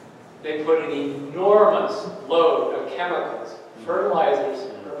 they put an enormous load of chemicals,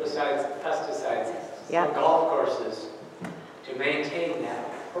 fertilizers, herbicides, pesticides on golf courses to maintain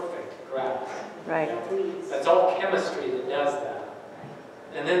that perfect grass. Right. That's all chemistry that does that.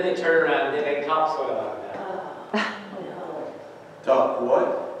 And then they turn around and they make topsoil out of that. Top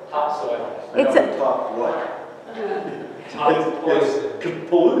what? Topsoil. It's I know, top what? Top poison. It's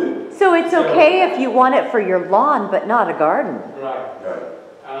polluted. So it's okay if you want it for your lawn, but not a garden. Right. Right.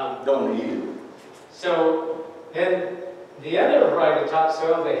 Don't eat it. So then the other variety of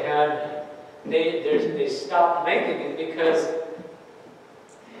topsoil they had, they stopped making it because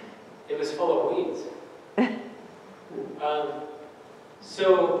it was full of weeds.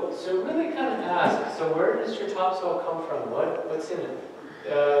 So really kind of ask, so where does your topsoil come from? What's in it?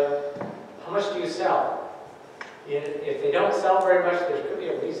 How much do you sell? If they don't sell very much, there could be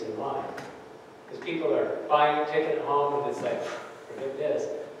a reason why. Because people are buying it, taking it home, and it's like, forget this.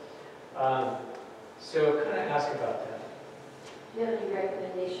 So kind of ask about that. Do you have any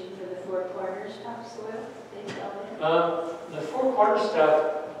recommendation for the Four Corners topsoil they sell there? The Four Corners stuff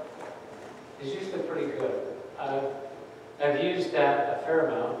is usually pretty good. I've used that a fair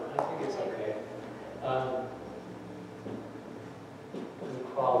amount. I think it's okay. The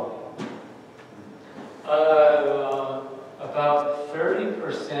quality. About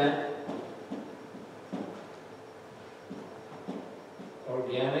 30%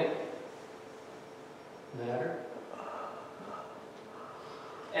 organic matter.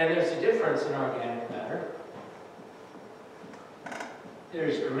 And there's a difference in organic matter.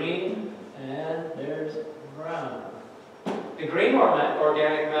 There's green and there's brown. The green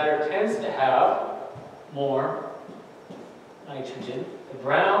organic matter tends to have more nitrogen. The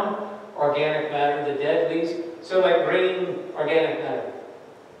brown organic matter, the dead leaves, so like green organic matter,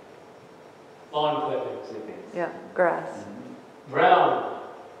 lawn clippings. Yeah, grass, Mm-hmm. Brown,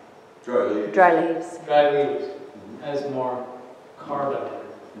 Dry leaf. dry leaves. dry leaves, has more carbon in it.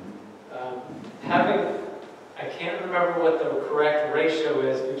 I can't remember what the correct ratio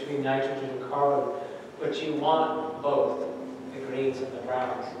is between nitrogen and carbon, but you want both, the greens and the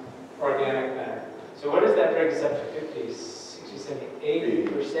browns, organic matter. So what does that bring us up to? 50, 60, 70,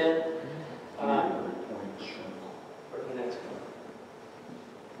 80%? Where's the next one?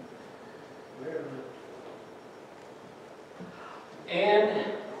 Where am I? And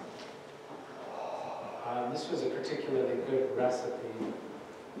this was a particularly good recipe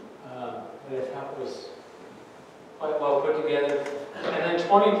that I thought was quite well put together. And then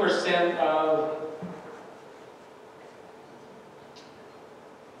 20% of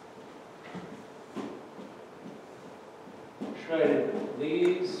shredded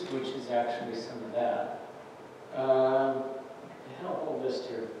leaves, which is actually some of that. And I'll hold this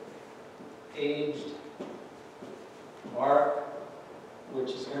here. Aged bark,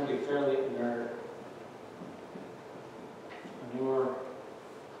 which is going to be fairly inert. Manure.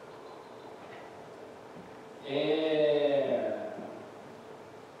 And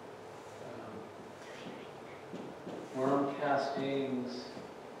worm castings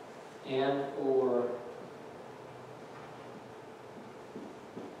and or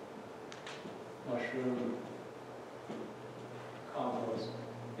mushroom compost.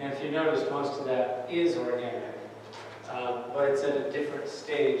 And if you notice, most of that is organic, but it's at a different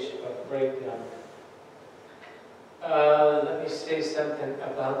stage of breakdown. Let me say something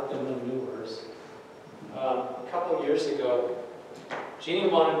about the manures. A couple of years ago, Jeannie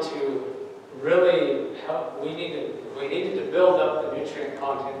wanted to really help. We needed to build up the nutrient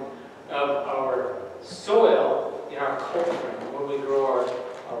content of our soil in our cold frame when we grow our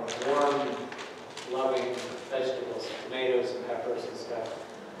warm-loving vegetables, tomatoes and peppers and stuff.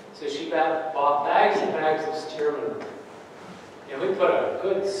 So she bought bags and bags of steer manure, and we put a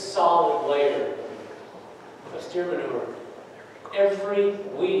good solid layer of steer manure. Every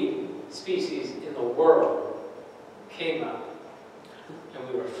weed species in the world came up, and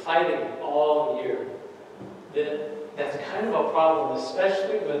we were fighting it all year. That's kind of a problem,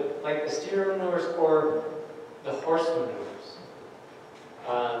 especially with like the steer manures or the horse manures.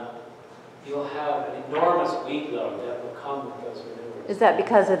 You'll have an enormous weed load that will come with those manures. Is that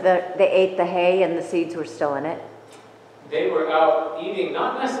because of they ate the hay and the seeds were still in it? They were out eating,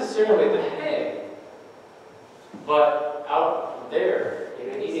 not necessarily the hay, but out there,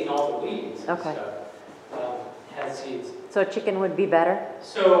 eating all the weeds and Okay. stuff. Had seeds. So chicken would be better?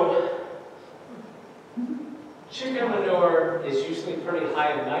 So, chicken manure is usually pretty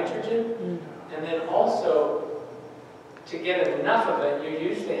high in nitrogen, and then also, to get enough of it, you're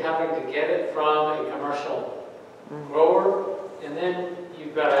usually having to get it from a commercial grower, and then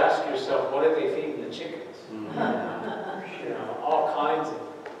you've got to ask yourself, what are they feeding the chickens? All kinds of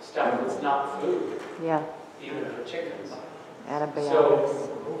stuff that's not food, Yeah, even for chickens. antibiotics.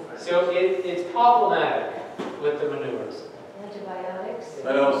 So it's problematic with the manures. Antibiotics?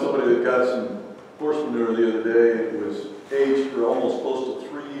 I know somebody that got some horse manure the other day. It was aged for almost close to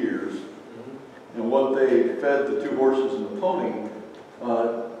 3 years. And what they fed the 2 horses and the pony,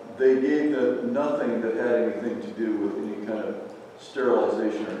 they gave them nothing that had anything to do with any kind of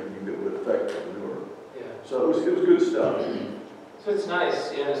sterilization or anything that would affect the manure. Yeah. So it was good stuff. So it's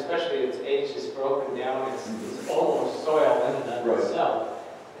nice, and especially its age is broken down. It's almost soil in and of Right. itself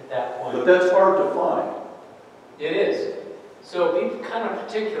at that point. But that's hard to find. It is. So be kind of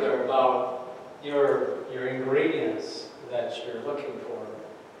particular about your ingredients that you're looking for.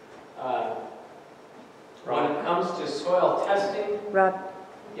 When it comes to soil testing, Rob,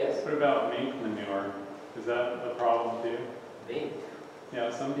 yes, What about mink manure? Is that a problem too? me. Yeah,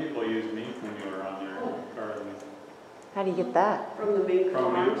 some people use mink manure on their gardens. how do you get that? From the mink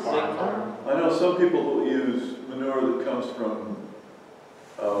From mink farms. farm. I know some people will use manure that comes from,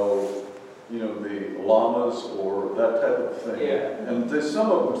 the llamas or that type of thing. Yeah. And some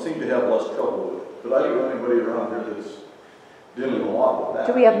of them seem to have less trouble with it, but I don't know anybody around here that's dealing a lot with that.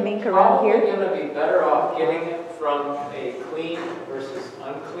 Do we have mink around here? Probably gonna be better off getting it from a clean versus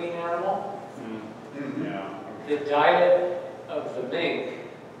unclean animal. Mhm. Yeah, The diet of the mink,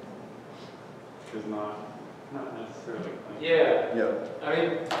 is not necessarily clean. yeah, Yeah. I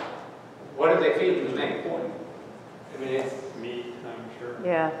mean, what do they feed the mink? I mean, Meat, I'm sure.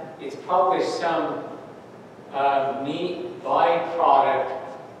 Yeah, it's probably some meat byproduct,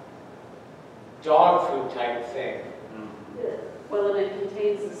 dog food type thing. Mm. Well, and it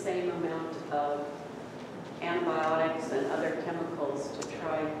contains the same amount of antibiotics and other chemicals to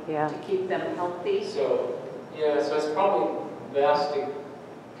try yeah. to keep them healthy. So, yeah, so it's probably best to,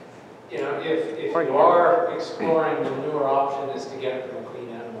 if you Organic. are exploring the newer option is to get it from a clean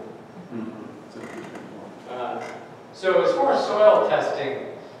animal. It's an interesting one. So as far as soil testing,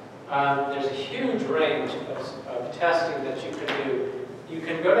 there's a huge range of testing that you can do. You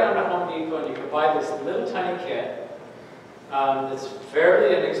can go down to Home Depot and you can buy this little tiny kit that's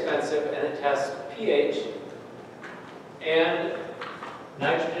fairly inexpensive, and it tests pH and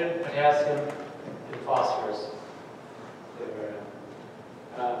nitrogen, potassium, and phosphorus.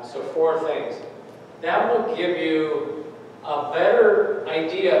 So 4 things. That will give you a better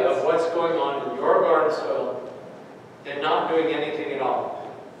idea of what's going on in your garden soil than not doing anything at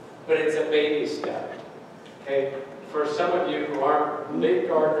all. But it's a baby step. Okay? For some of you who aren't big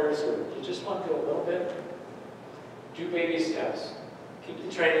gardeners or you just want to do a little bit, do baby steps. Keep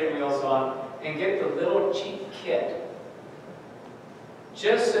the training wheels on and get the little cheap kit.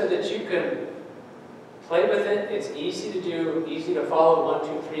 Just so that you can play with it. It's easy to do, easy to follow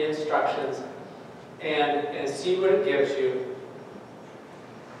 1, 2, 3 instructions and see what it gives you.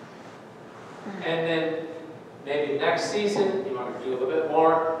 And then maybe next season, you want to do a little bit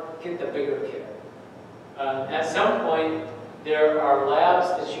more, get the bigger kit. At some point, there are labs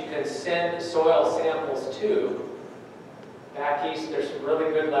that you can send soil samples to. Back east, there's some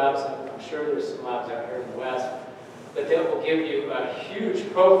really good labs. I'm sure there's some labs out here in the west. But that will give you a huge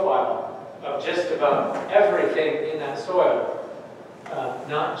profile of just about everything in that soil.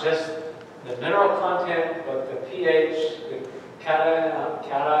 Not just the mineral content, but the pH, the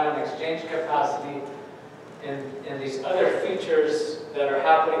cation exchange capacity, and these other features that are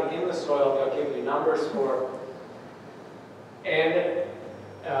happening in the soil. They'll give you numbers for. And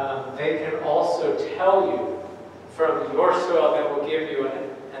they can also tell you from your soil, that will give you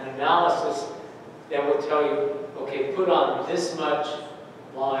an analysis that will tell you, okay, put on this much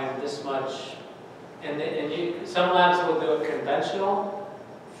lime, this much, some labs will do it conventional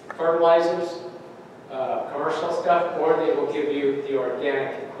fertilizers, commercial stuff, or they will give you the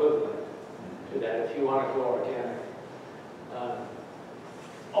organic equivalent to that if you want to go organic.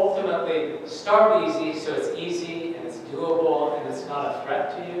 Ultimately, start easy, so it's easy and it's doable and it's not a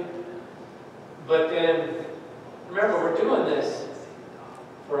threat to you. But then, remember, we're doing this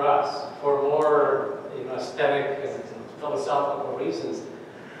for us, for more aesthetic and philosophical reasons.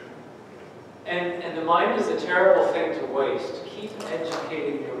 And the mind is a terrible thing to waste. Keep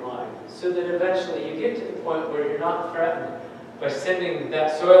educating your mind so that eventually you get to the point where you're not threatened by sending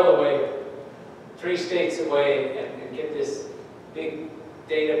that soil away 3 states away and get this big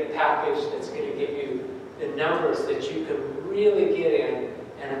data package that's going to give you the numbers that you can really get in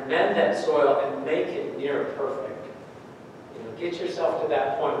and amend that soil and make it near perfect. Get yourself to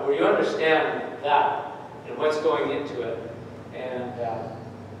that point where you understand that and what's going into it, and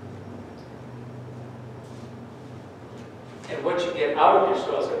what you get out of your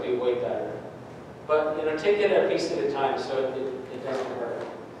soil is going to be way better. But take it a piece at a time so it doesn't hurt.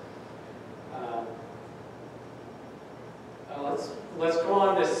 Let's go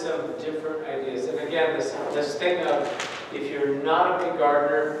on to some different ideas. And again, this thing of if you're not a big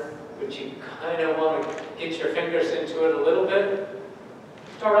gardener, but you kind of want to get your fingers into it a little bit,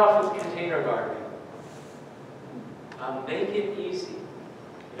 start off with container gardening. Make it easy.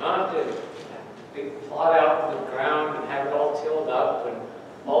 You don't have to big plot out in the ground and have it all tilled up and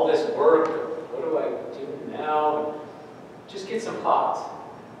all this work. What do I do now? Just get some pots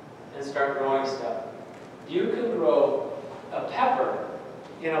and start growing stuff. You can grow a pepper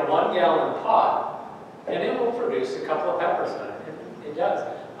in a 1-gallon pot, and it will produce a couple of peppers on it. It does.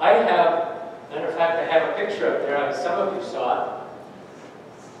 Matter of fact, I have a picture up there, some of you saw it.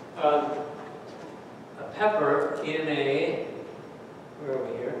 A pepper in where are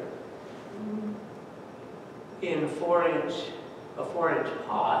we here? In a 4-inch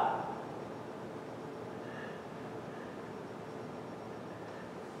pot.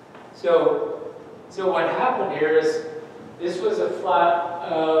 So what happened here is, this was a flat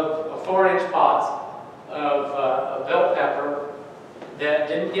of 4-inch pots of a bell pepper that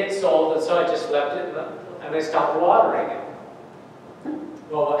didn't get sold, and so I just left it, and I stopped watering it.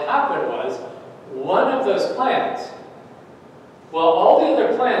 Well, what happened was, one of those plants, while all the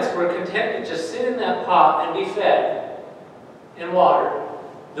other plants were content to just sit in that pot and be fed and watered,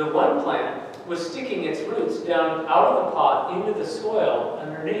 the one plant was sticking its roots down out of the pot into the soil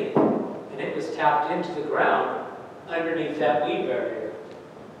underneath, and it was tapped into the ground underneath that weed barrier.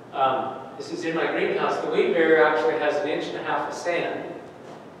 This is in my greenhouse. The weed barrier actually has 1.5 inches of sand,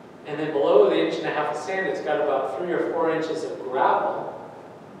 and then below the 1.5 inches of sand, it's got about 3 or 4 inches of gravel,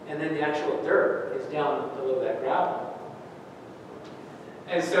 and then the actual dirt is down below that gravel.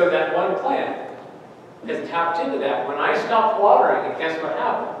 And so that one plant has tapped into that. When I stopped watering it, guess what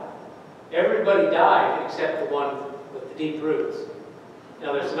happened? Everybody died except the one with the deep roots.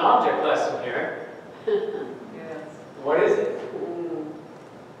 Now there's an object lesson here. Yes. What is it?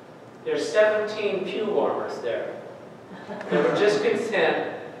 There's 17 pew warmers there. They were just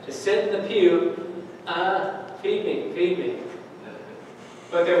content to sit in the pew, feed me, feed me.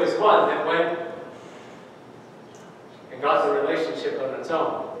 But there was one that went and got the relationship on its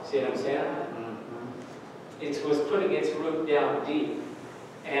own. See what I'm saying? It was putting its root down deep.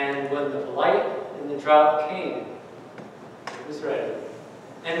 And when the blight and the drought came, it was ready.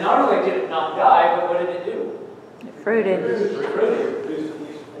 And not only did it not die, but what did it do? It fruited. It fruited. Produced at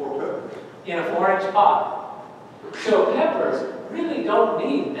least 4 peppers. In a 4-inch pot. So peppers really don't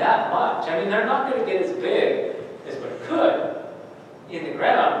need that much. I mean, they're not going to get as big as what it could in the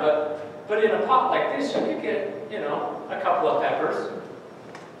ground, but in a pot like this, you could get, a couple of peppers.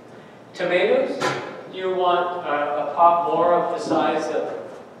 Tomatoes, you want a pot more of the size of,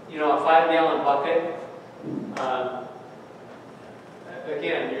 a 5-gallon bucket.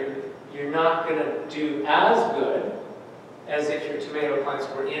 Again, you're not going to do as good as if your tomato plants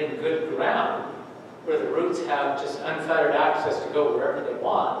were in good ground, where the roots have just unfettered access to go wherever they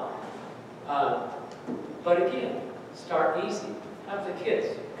want. But again, start easy. Have the kids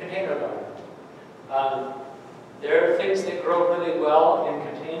container garden. There are things that grow really well in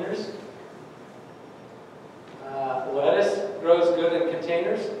containers. Lettuce grows good in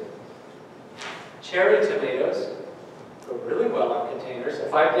containers. Cherry tomatoes grow really well in containers. A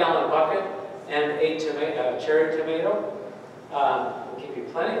 5-gallon bucket and a cherry tomato will give you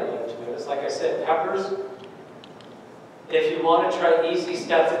plenty of little tomatoes. Like I said, peppers. If you want to try easy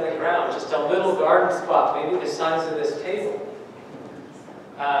stuff in the ground, just a little garden spot, maybe the size of this table.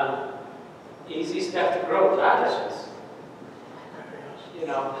 Easy stuff to grow, radishes.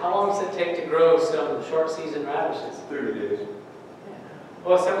 How long does it take to grow some short season radishes? 30 days.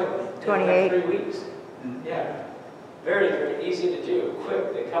 Well, some of them 28. 3 weeks. Yeah. Very, very easy to do.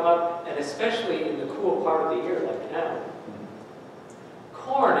 Quick, they come up, and especially in the cool part of the year like now.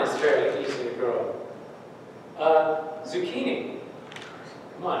 Corn is very easy to grow. Zucchini.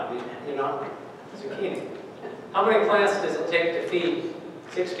 Come on, zucchini. How many plants does it take to feed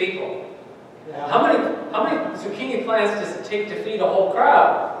 6 people? How many zucchini plants does it take to feed a whole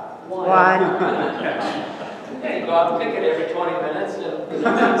crowd? One. Yeah, you go out and pick it every 20 minutes.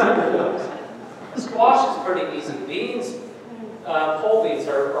 And squash is pretty easy. Beans, pole beans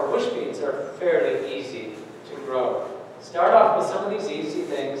or bush beans are fairly easy to grow. Start off with some of these easy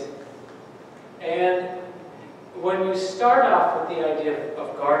things. And when you start off with the idea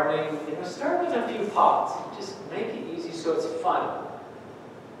of gardening, start with a few pots. Just make it easy so it's fun.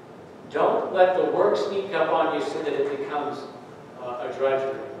 Don't let the work sneak up on you so that it becomes a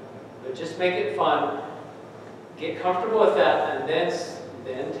drudgery. But just make it fun. Get comfortable with that, and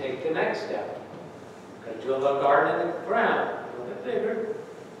then take the next step. I'm going to do a little garden in the ground, a little bit bigger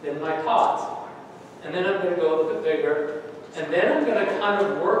than my pots. And then I'm going to go a little bit bigger. And then I'm going to kind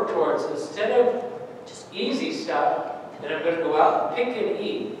of work towards, instead of just easy stuff, then I'm going to go out and pick and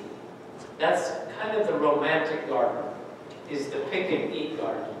eat. That's kind of the romantic garden, is the pick and eat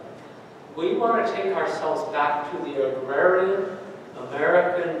garden. We want to take ourselves back to the agrarian,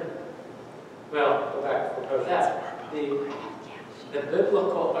 American, well, go back before that, the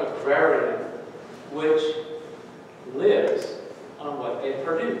biblical agrarian, which lives on what they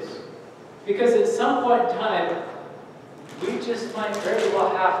produce. Because at some point in time, we just might very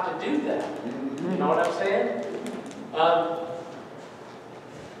well have to do that. You know what I'm saying?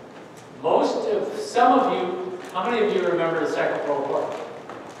 some of you, how many of you remember the Second World War?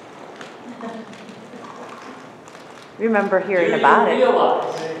 Remember hearing about Do it. you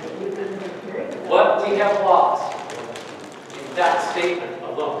realize what we have lost in that statement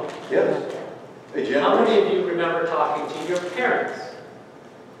alone? Yes. A How generation. many of you remember talking to your parents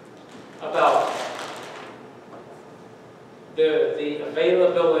about the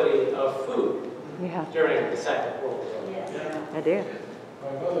availability of food Yeah, during the Second World War? Yes. I do.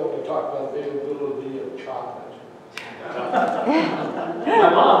 My mother would talk about availability of chocolate. My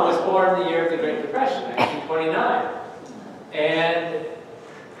mom was born the year of the Great Depression, 1929. And,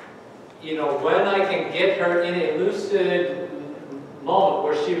 you know, when I can get her in a lucid moment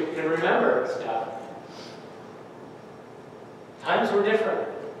where she can remember stuff, times were different.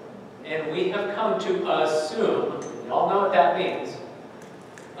 And we have come to assume, you all know what that means,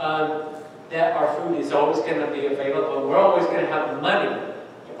 that our food is always going to be available, and we're always going to have money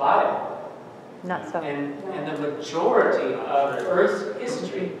to buy it. Not so. And the majority of Earth's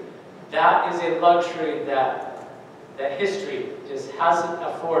history, that is a luxury that history just hasn't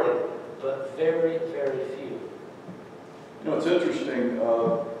afforded, but very, very few. You know, it's interesting,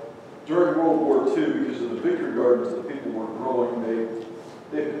 during World War II, because of the victory gardens that people were growing,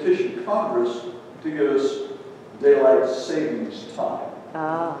 they petitioned Congress to give us daylight savings time.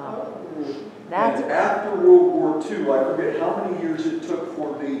 Oh, that's, And after World War II, I forget how many years it took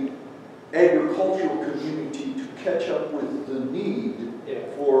for the agricultural community to catch up with the need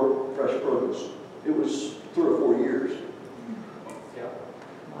for fresh produce. It was 3 or 4 years. Yeah.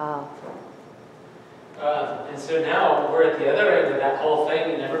 wow. And so now we're at the other end of that whole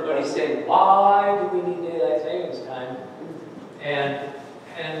thing, and everybody's saying, why do we need daylight savings time? And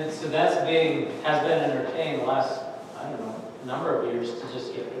so has been entertained the last, I don't know, number of years to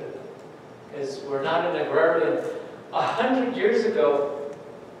just get rid of it. Because we're not an agrarian. 100 years ago,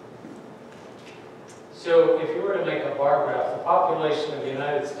 so if you were to make a bar graph, the population of the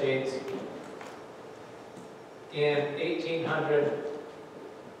United States in 1800,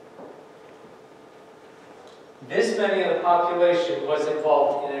 this many of the population was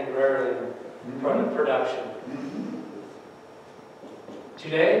involved in agrarian production.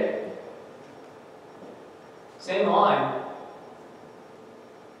 Today, same line,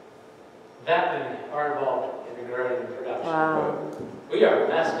 that many are involved in agrarian production. Wow. We are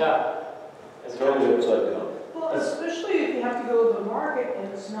messed up as a Totally country. upside down. Well, especially if you have to go to the market and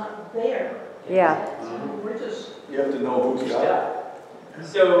it's not there. Yeah. We're just, You have to know who's got it. Yeah.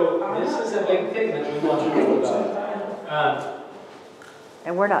 So this is a big thing that we want to think about.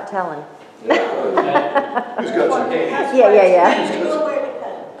 And we're not telling. Who's got some? Okay. Yeah.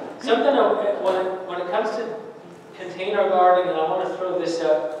 Something when it comes to container gardening, and I want to throw this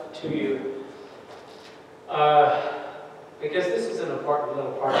up to you, because this is an important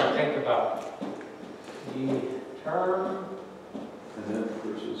little part to think about. The term And then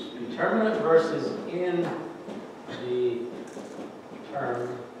versus determinate versus in the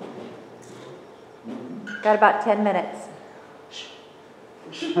term. Got about 10 minutes.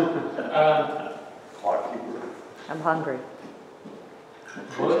 clock keeper. I'm hungry.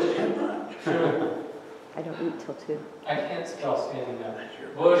 Bush, I don't eat till 2. I can't spell standing up.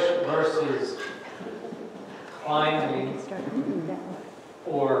 Bush versus climbing Start eating that one.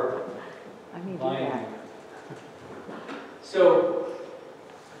 or I may do climbing. that. So,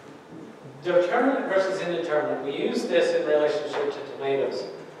 determinate versus indeterminate. We use this in relationship to tomatoes.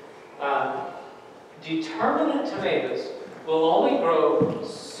 Determinate tomatoes will only grow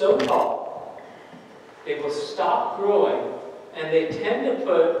so tall. They will stop growing, and they tend to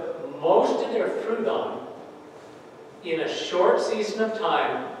put most of their fruit on in a short season of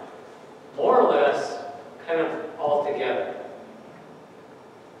time, more or less, kind of all together.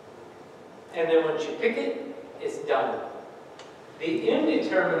 And then once you pick it, it's done. The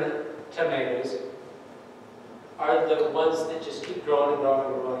indeterminate tomatoes are the ones that just keep growing and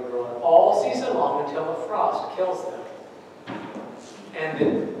growing and growing and growing all season long until the frost kills them. And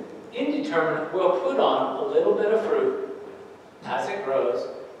the indeterminate will put on a little bit of fruit as it grows,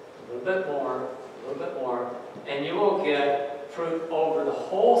 a little bit more, and you will get fruit over the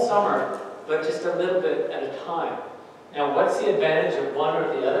whole summer, but just a little bit at a time. Now, what's the advantage of one or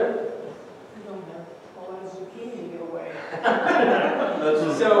the other? you don't have all that zucchini get away.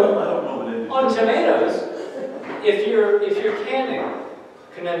 So, I don't know what it is. on tomatoes, if you're canning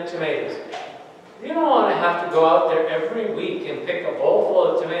tomatoes, you don't want to have to go out there every week and pick a bowl full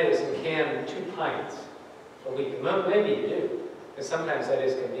of tomatoes and can 2 pints a week. Well, maybe you do, because sometimes that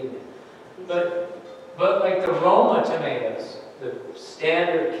is convenient. But like the Roma tomatoes, the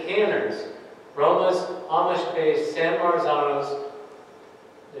standard canners, Romas, Amish paste, San Marzanos,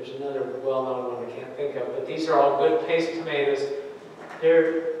 there's another well-known one I can't think of, but these are all good paste tomatoes.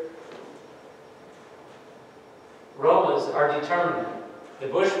 Romas are determined. The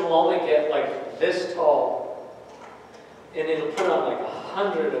bush will only get like this tall, and it'll put on like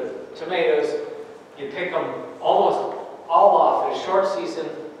 100 of tomatoes. You pick them almost all off in a short season.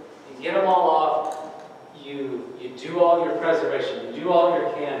 You get them all off. You do all your preservation. You do all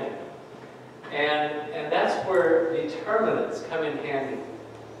your canning, and that's where determinants come in handy.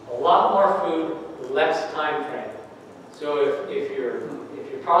 A lot more food, less time frame. So if you're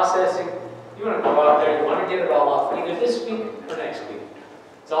processing, you want to go out there, you want to get it all off either this week or next week.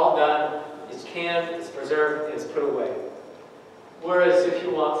 It's all done, it's canned, it's preserved, it's put away. Whereas if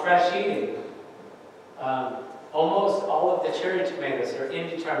you want fresh eating, almost all of the cherry tomatoes are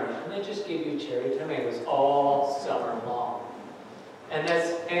indeterminate, and they just give you cherry tomatoes all summer long. And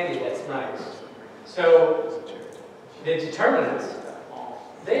that's handy, that's nice. So the determinants,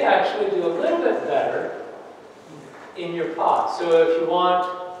 they actually do a little bit better in your pot. So if you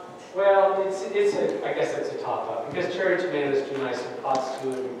want, well, I guess it's a top-up, because cherry tomatoes do nice in pots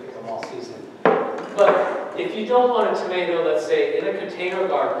too, and you pick them all season. But if you don't want a tomato, let's say, in a container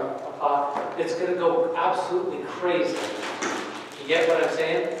garden, a pot, it's going to go absolutely crazy. You get what I'm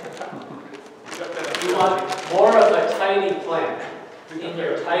saying? You want more of a tiny plant in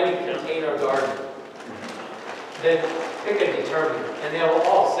your tiny container garden, then pick a determinant. And they'll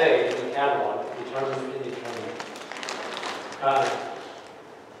all say in the catalog, determinant, indeterminate.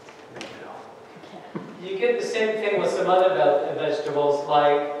 You get the same thing with some other vegetables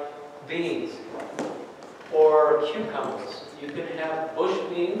like beans or cucumbers. You can have bush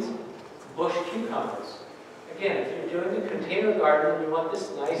beans, bush cucumbers. Again, if you're doing a container garden and you want this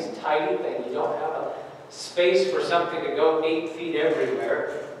nice tidy thing, you don't have a space for something to go 8 feet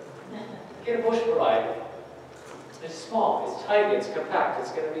everywhere, get a bush variety. It's small, it's tidy, it's compact,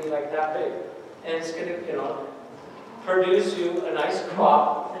 it's going to be like that big. And it's going to, produce you a nice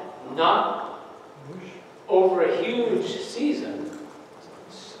crop, not over a huge season.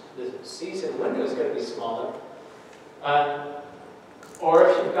 The season window is going to be smaller. Or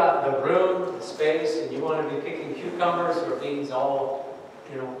if you've got the room, the space, and you want to be picking cucumbers or beans all,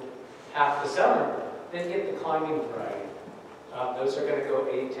 half the summer, then get the climbing variety. Those are going to go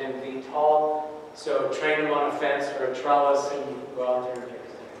 8, 10 feet tall. So train them on a fence or a trellis and go out there and pick them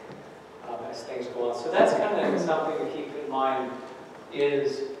as things go on. So that's kind of something to keep in mind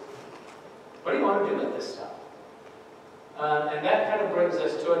is, what do you want to do with this stuff? And that kind of brings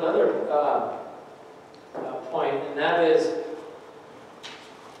us to another point, and that is,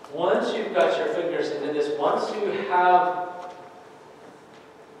 once you've got your fingers into this, once you have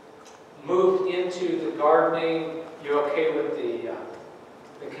moved into the gardening, you're okay with the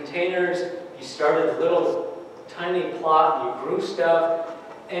containers, you started a little tiny plot, you grew stuff,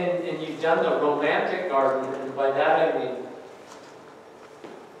 and you've done the romantic garden, and by that I mean,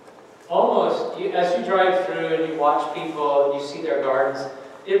 almost, as you drive through and you watch people and you see their gardens,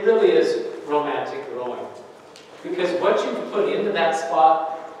 it really is romantic growing. Because what you put into that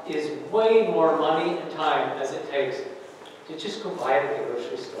spot is way more money and time as it takes to just go buy it at the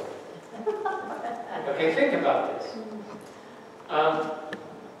grocery store. Okay, think about this.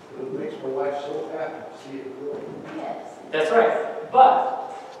 It makes my wife so happy to see it grow. Yes. That's right. But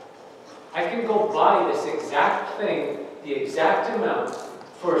I can go buy this exact thing, the exact amount,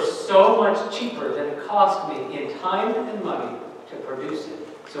 for so much cheaper than it cost me in time and money to produce it.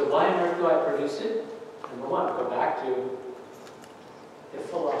 So why on earth do I produce it? Number one, go back to the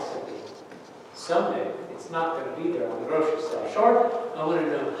philosophy. Someday, it's not going to be there on the grocery store. Sure, I want to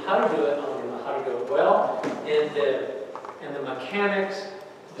know how to do it. I want to know how to do it well. And the mechanics,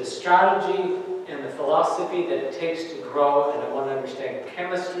 the strategy, and the philosophy that it takes to grow, and I want to understand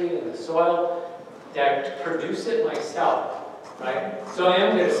chemistry and the soil, that to produce it myself. Right? So I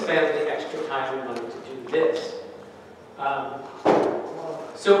am going to spend the extra time and money to do this.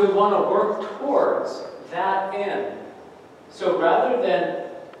 So we want to work towards that end. So rather than,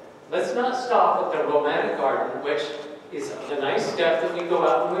 let's not stop at the romantic garden, which is the nice stuff that we go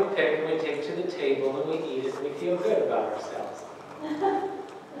out and we pick and we take to the table and we eat it and we feel good about ourselves.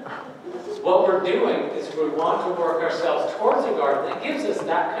 What we're doing is we want to work ourselves towards a garden that gives us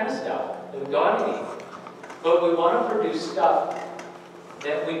that kind of stuff that we go out and eat. But we want to produce stuff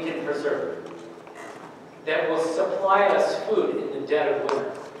that we can preserve, that will supply us food in the dead of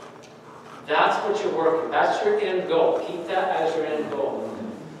winter. That's what you're working, that's your end goal. Keep that as your end goal.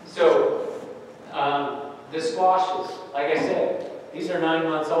 So, the squashes, like I said, these are 9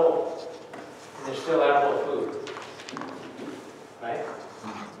 months old, and they're still edible food, right?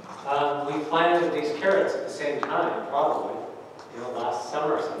 We planted these carrots at the same time, probably. last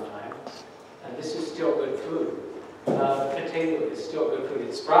summer sometime, and this is still good food. Potato is still good food.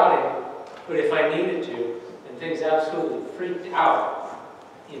 It's sprouting, but if I needed to, and things absolutely freaked out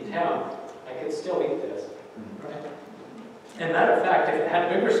in town, I could still eat this. Right? And matter of fact, if it had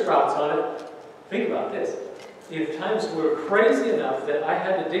bigger sprouts on it, think about this. If times were crazy enough that I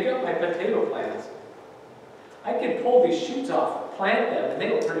had to dig up my potato plants, I could pull these shoots off, plant them, and they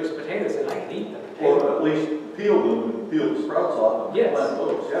will produce potatoes, and I could eat the potatoes. Or at least peel them and peel the sprouts off and Yes. plant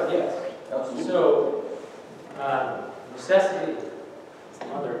those, yeah. Yes. Absolutely. So, necessity is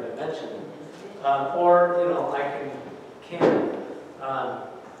another dimension. Or, I can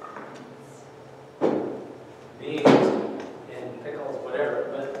beans and pickles,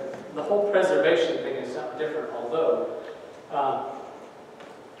 whatever. But the whole preservation thing is something different, although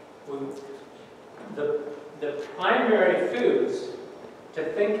the primary foods to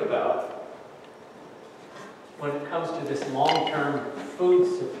think about when it comes to this long-term food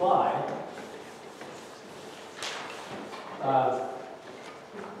supply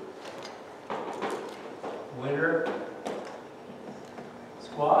winter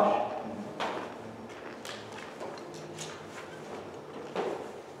squash,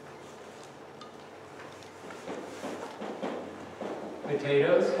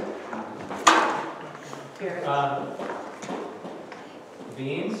 potatoes,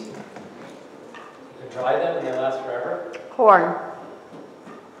 beans. You can dry them and they last forever. Corn.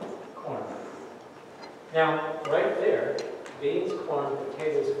 Corn. Now, right there, beans, corn,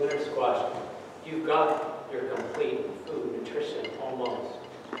 potatoes, winter squash, you've got your complete food nutrition almost.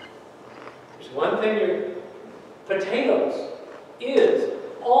 There's one thing potatoes is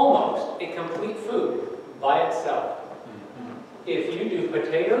almost a complete food by itself. If you do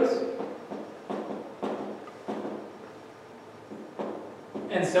potatoes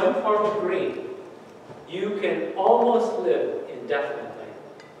and some form of green, you can almost live indefinitely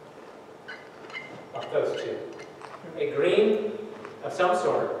off those two. A green of some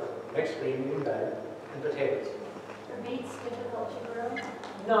sort, mixed green, even better, and potatoes. Are beets difficult to grow?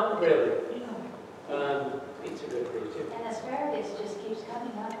 Not really. Beets are good for you too. And asparagus just keeps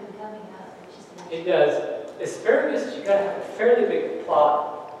coming up and coming up. It's just amazing. It does. Asparagus, you got to have a fairly big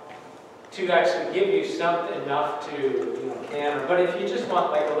plot to actually give you something enough to, can. But if you just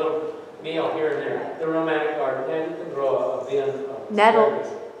want like a little meal here and there, the romantic garden, then you can grow a bin of asparagus.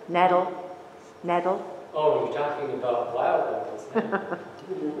 Nettle. Oh, you're talking about wild levels now.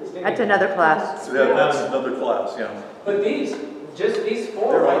 That's another class. So that's another class, yeah. But just these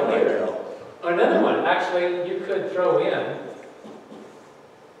four They're right on here. now. Another one, actually, you could throw in.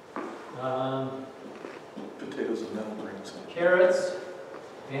 Potatoes and nettle greens. Carrots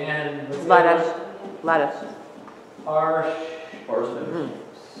and Lettuce.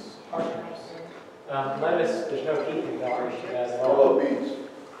 Parsnips. Lettuce, there's no keeping that at How all. about beets?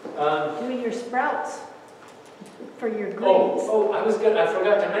 Do your sprouts for your greens. I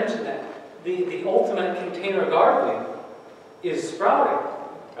forgot to mention that. The ultimate container gardening is sprouting,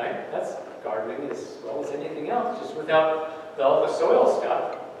 right? That's gardening as well as anything else, just without all the soil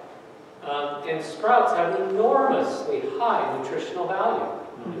stuff. And sprouts have enormously high nutritional value,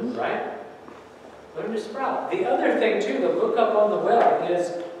 right? Learn to sprout. The other thing too to look up on the web is,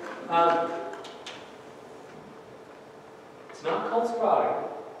 it's not called sprouting.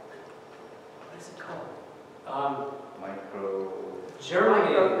 What is it called?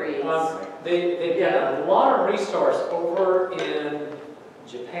 Germany. Microgreens. They've got a lot of resource over in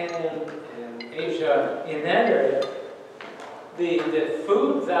Japan and Asia, in that area. The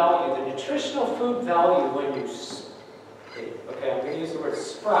food value, the nutritional food value when you, okay, I'm going to use the word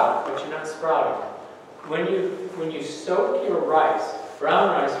sprout, but you're not sprouting. When you soak your rice, brown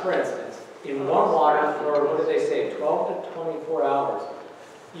rice for instance, in warm water for, what did they say, 12 to 24 hours,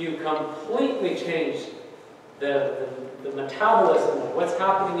 you completely change the metabolism of what's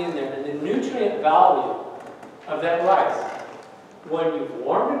happening in there and the nutrient value of that rice. When you've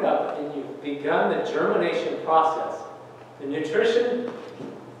warmed it up and you've begun the germination process, the nutrition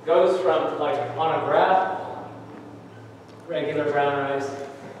goes from, like on a graph, regular brown rice,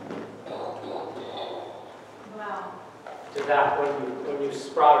 Wow. to that when you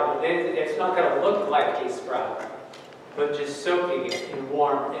sprout it. It's not going to look like a sprout, but just soaking it in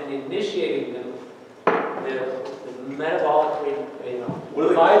warm and initiating the metabolic What do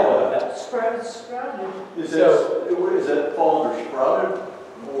they call of that? that. Sprouted. Is that fall under sprouted?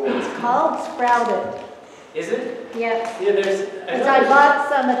 Or It's called sprouted. Is it? Yes. Yeah, there's. Because I bought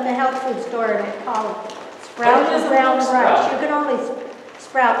some at the health food store and it's called sprouted doesn't brown look rice. sprouted. You can only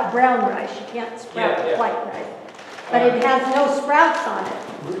sprout brown rice. You can't sprout Yeah. white rice. But it has no sprouts on it.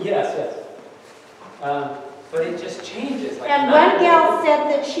 Yes. but it just changes. Like And night one gal day. said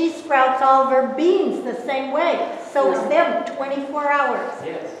that she sprouts all of her beans the same way, soaks them 24 hours,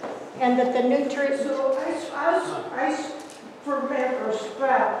 Yes. and that the nutrients. So I ferment or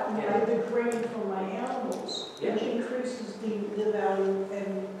sprout the grain for my animals, Yeah. which increases the value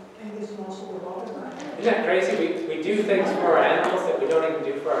and gives them also the bottom line. Isn't that crazy? We do things for our animals that we don't even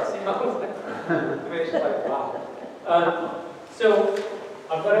do for ourselves. I mean, it's like, wow.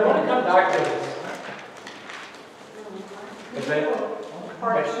 But I want to come back to this. I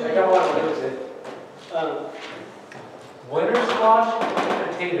don't want to lose it. Winter squash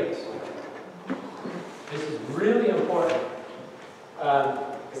and potatoes. This is really important.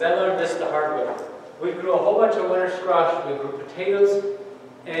 Because I learned this the hard way. We grew a whole bunch of winter squash, we grew potatoes,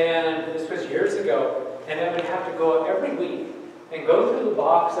 and this was years ago, and I would have to go every week and go through the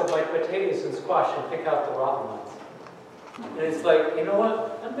box of my potatoes and squash and pick out the rotten ones. And it's like, you know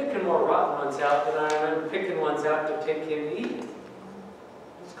what? I'm picking more rotten ones out than I am picking ones out to take in and eat.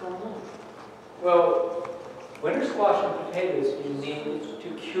 What's going on? Well, winter squash and potatoes, you need to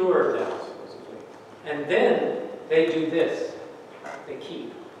cure them. And then they do this. They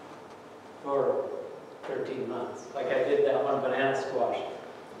keep for 13 months. Like I did that one banana squash.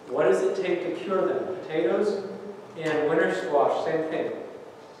 What does it take to cure them? Potatoes and winter squash, same thing.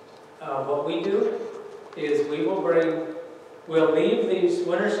 What we do is we'll leave these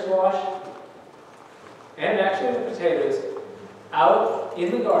winter squash and actually the potatoes out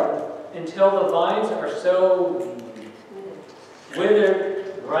in the garden until the vines are so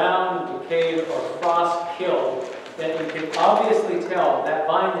withered, brown, decayed, or frost killed that you can obviously tell that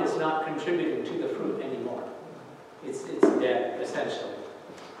vine is not contributing to the fruit anymore. It's dead, essentially.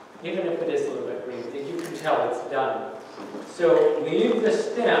 Even if it is a little bit green, you can tell it's done. So leave the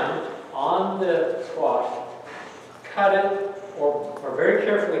stem on the squash, cut it, or very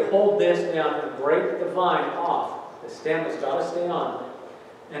carefully hold this down and break the vine off. The stem has got to stay on.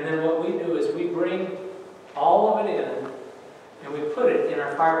 And then what we do is we bring all of it in and we put it in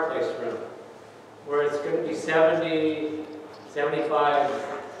our fireplace room where it's going to be 70, 75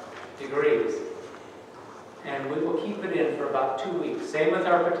 degrees. And we will keep it in for about 2 weeks. Same with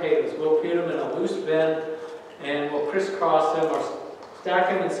our potatoes. We'll put them in a loose bin and we'll crisscross them or stack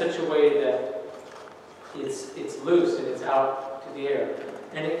them in such a way that it's loose and it's out to the air.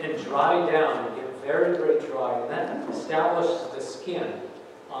 And it can dry down and get very, very dry. And that establishes the skin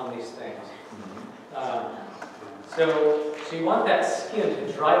on these things. So you want that skin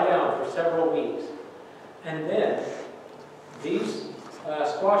to dry down for several weeks. And then these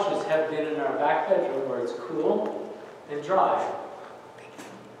squashes have been in our back bedroom where it's cool and dry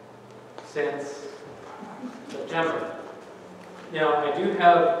since September. Now, I do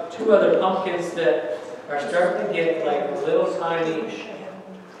have 2 other pumpkins that are starting to get like a little tiny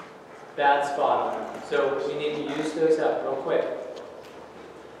bad spot on them. So we need to use those up real quick.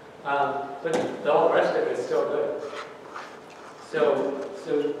 But the whole rest of it is still good. So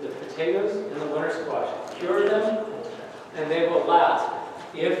the potatoes and the winter squash, cure them and they will last.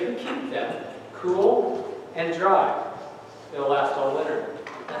 If you keep them cool and dry, they'll last all winter.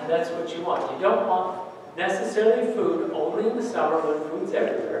 And that's what you want. You don't want necessarily food only in the summer when food's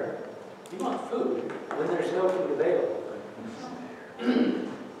everywhere. You want food when there's no food available.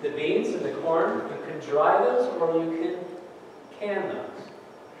 The beans and the corn, you can dry those or you can can those.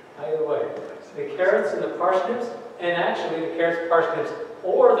 Either way. The carrots and the parsnips, and actually the carrots, parsnips,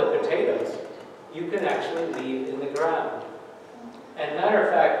 or the potatoes, you can actually leave in the ground. And matter of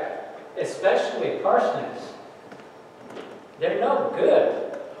fact, especially parsnips, they're no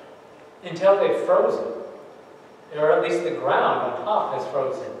good until they've frozen. Or at least the ground on top is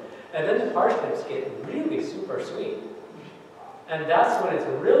frozen. And then the parsnips get really super sweet. And that's when it's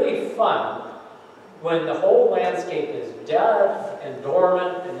really fun, when the whole landscape is dead and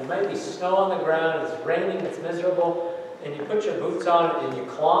dormant, and there might be snow on the ground, it's raining, it's miserable, and you put your boots on and you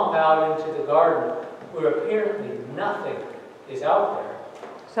clomp out into the garden where apparently nothing is out there.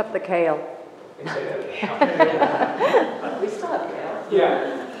 Except the kale. Except the kale. We still have kale.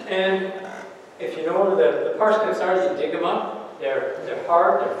 Yeah, and if you know where the parsnips are, you dig them up. They're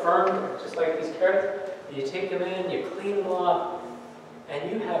hard, they're firm, just like these carrots. You take them in, you clean them up,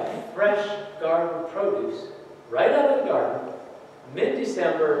 and you have fresh garden produce right out of the garden,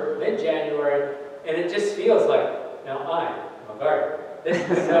 mid-December, mid-January, and it just feels like, now I'm a gardener. This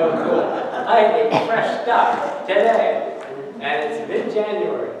is so cool. I ate fresh stuff today, and it's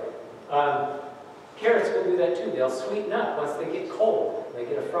mid-January. Carrots will do that too. They'll sweeten up once they get cold, they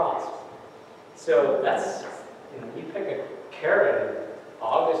get a frost. So that's, you pick a carrot in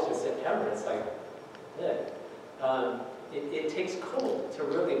August and September, it's like, good. it takes cold to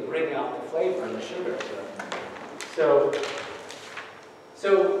really bring out the flavor and the sugar. So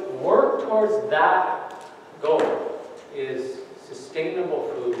work towards that goal is sustainable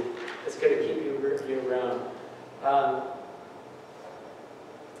food that's going to keep you around. I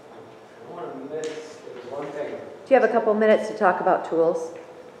don't want to miss, there was one thing. Do you have a couple minutes to talk about tools?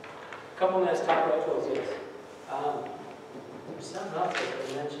 A couple minutes to talk about tools, yes. There's something else that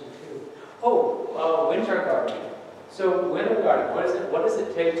I mentioned too. Oh, winter gardening. So winter gardening, what does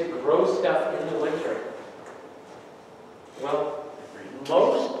it take to grow stuff in the winter? Well,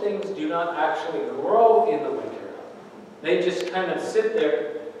 most things do not actually grow in the winter. They just kind of sit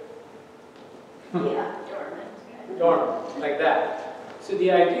there. Yeah, Dormant, like that. So the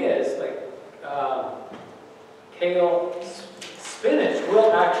idea is like kale, spinach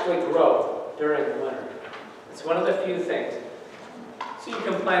will actually grow during the winter. It's one of the few things. So you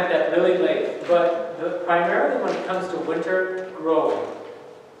can plant that really late, but primarily when it comes to winter growing,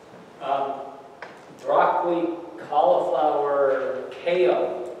 broccoli, cauliflower,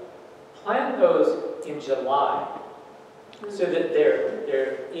 kale, plant those in July so that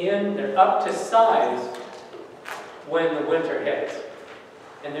they're up to size when the winter hits.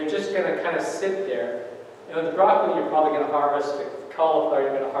 And they're just going to kind of sit there. You know, the broccoli you're probably going to harvest, the cauliflower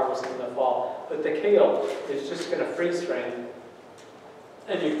you're going to harvest in the fall, but the kale is just going to freeze frame,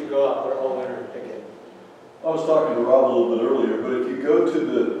 and you can go out there all winter and pick it. I was talking to Rob a little bit earlier, but if you go to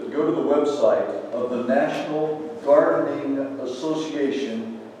the website of the National Gardening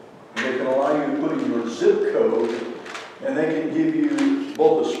Association, they can allow you to put in your zip code, and they can give you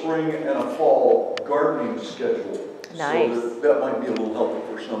both a spring and a fall gardening schedule. Nice. So that might be a little helpful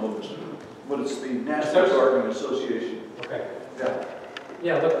for some of us. But it's the National Gardening Association. Okay. Yeah.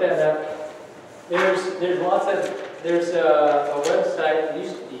 Yeah, look that up. There's a website,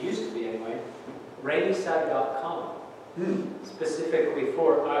 it used to be anyway, rainyside.com, specifically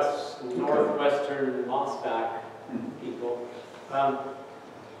for us northwestern mossback people.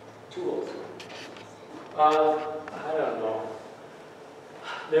 Tools. I don't know.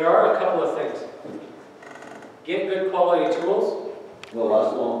 There are a couple of things. Get good quality tools. They'll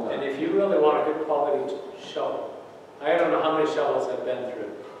last a long time. And if you really want a good quality shovel, I don't know how many shovels I've been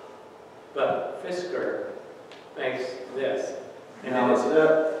through, but Fisker makes this. And Now,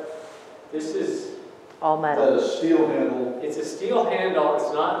 this is All metal. a steel handle. It's a steel handle.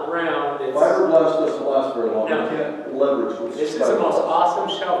 It's not round. It's, Fiberglass doesn't last very long. No. You can't leverage with this is the most fiberglass.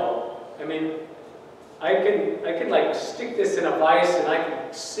 awesome shovel. I mean, I could like stick this in a vise and I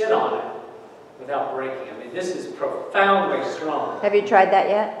could sit on it without breaking. I mean, this is profoundly strong. Have you tried that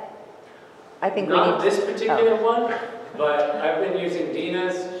yet? I think we Not need this particular one, but I've been using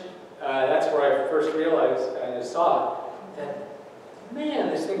Dina's. That's where I first realized, I saw it, that,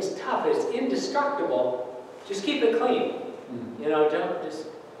 man, this thing's tough. It's indestructible. Just keep it clean. You know, don't just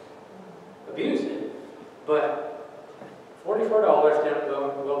abuse it. But $44 down at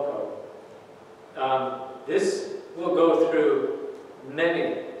Wilco. This will go through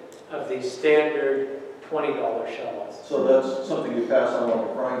many of these standard $20 shovels. So that's something you pass on like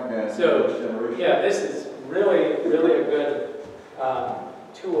a frying pan to the next generation. Yeah, this is really, really a good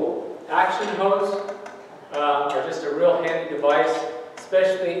tool. Action hose are just a real handy device,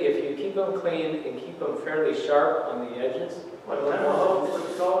 especially if you keep them clean and keep them fairly sharp on the edges. What kind of hoe?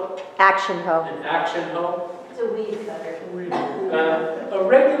 What's it called? action hoe. An action hoe. It's a weed cutter. A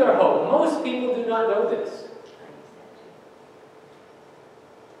regular hoe. Most people do not know this.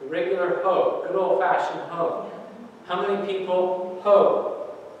 A regular hoe, good old-fashioned hoe. How many people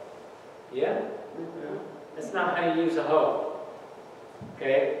hoe? Yeah? That's not how you use a hoe.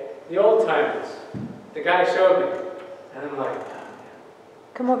 Okay? The old timers. The guy showed me. And I'm like,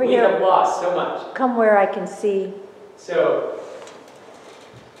 Come over we have here. lost so much. Come where I can see. So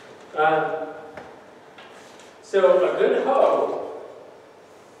a good hoe,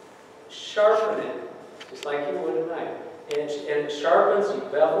 sharpen it, just like you would a knife. And it sharpens, you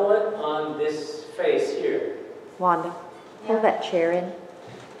bevel it on this face here. Wanda, pull that chair in.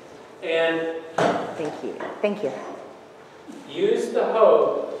 And Thank you. Thank you. use the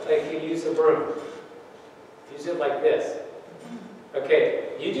hoe like you use a broom. Use it like this.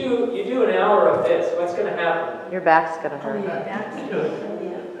 Okay, you do an hour of this, what's going to happen? Your back's gonna hurt.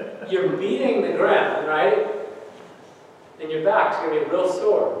 You're beating the ground, right? And your back's going to be real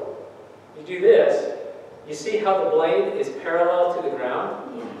sore. You do this, you see how the blade is parallel to the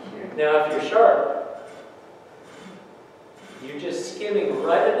ground? Now if you're sharp, you're just skimming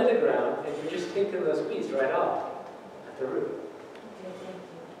right into the ground and you're just taking those beads right off at the root.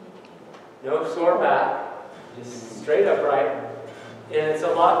 No sore back, just straight upright. And it's a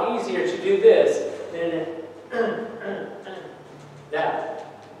lot easier to do this than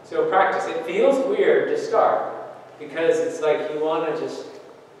So practice. It feels weird to start because it's like you want to just,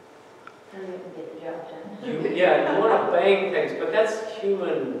 And we can get the job done. you want to bang things, but that's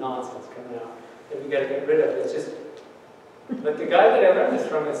human nonsense coming out that we got to get rid of. It's just, but the guy that I learned this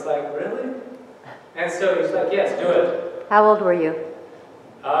from is like, really? And so he's like, yes, do it. How old were you?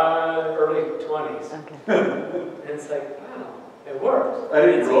 Early 20s. Okay. And it's like, wow, it works. I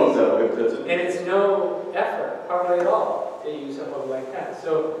didn't It's grow up easy. that way, but that's And it's no effort, hardly at all, to use something like that.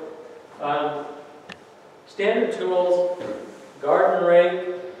 So, standard tools, garden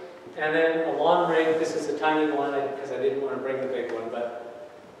rake, and then a lawn rake. This is a tiny one because I didn't want to bring the big one, but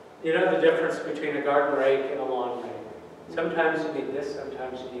you know the difference between a garden rake and a lawn rake. Sometimes you need this,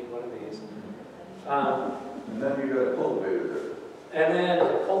 sometimes you need one of these. and then you got a cultivator there. And then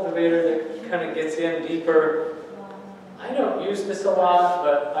a cultivator that kind of gets in deeper. I don't use this a lot,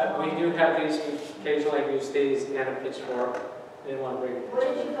 but we do have these. We occasionally use these and a pitchfork. Didn't want to bring a What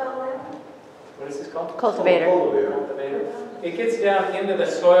pitchfork. did you call it? What is this called? Cultivator. Cultivator. Cultivator. It gets down into the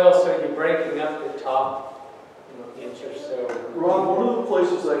soil, so you're breaking up the top, inch or so. Ron, one of the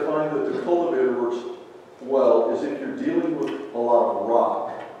places I find that the cultivator works well is if you're dealing with a lot of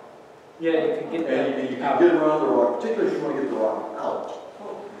rock. Yeah, you can get that. And you can get around the rock, particularly if you want to get the rock out.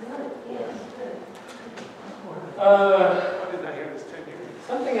 Oh, good, yes, good. I did not hear this 10 years.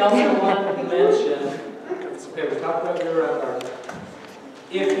 Something else I wanted to mention. Okay, we talked about year-round gardening.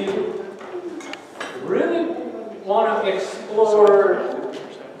 If you really want to explore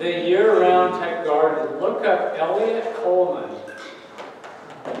the year-round type garden, look up Elliot Coleman.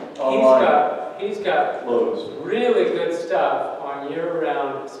 He's got Loads. really good stuff on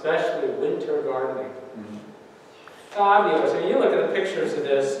year-round, especially winter gardening. Fabulous. And you look at the pictures of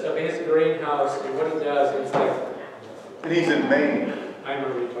this, of his greenhouse and what he does, and it's like, And he's in Maine. I'm a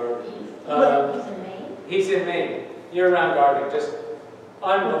retard. He's in Maine? He's in Maine, year-round gardening, just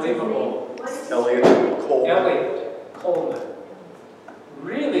unbelievable. What is his Elliot Cole. Elliot Coleman.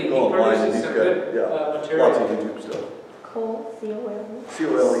 Really, he Go online, produces he's some got, good yeah, Lots of material. YouTube stuff. Coal, C-O-L.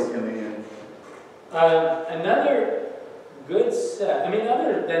 C-O-L-E in the end. Another good set, I mean,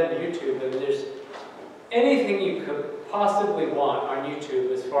 other than YouTube, I mean, there's anything you could possibly want on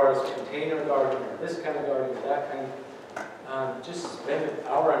YouTube as far as container gardening, or this kind of gardening, or that kind. Just spend an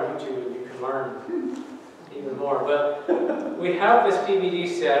hour on YouTube and you can learn even more. But we have this DVD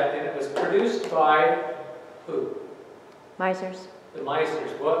set, and it was produced by who? Misers. The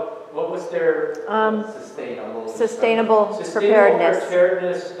Meisters. What was their Sustainable preparedness.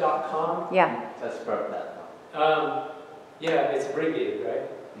 Preparedness.com? Yeah. That's perfect. Yeah, it's abbreviated, right?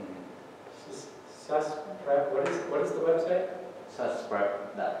 Susprep. What is the website?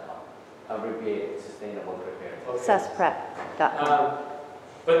 Susprep.com. Abbreviated Sustainable Preparedness. Susprep.com.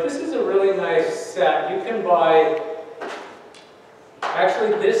 But this is a really nice set. You can buy.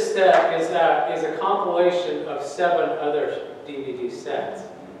 Actually, this set is a compilation of 7 other DVD sets.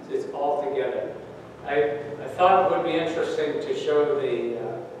 So it's all together. I thought it would be interesting to show the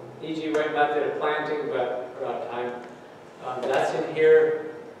E.G. White method of planting, but we're out of time. That's in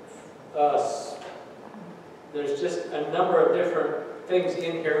here. There's just a number of different things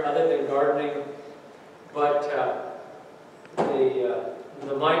in here other than gardening, but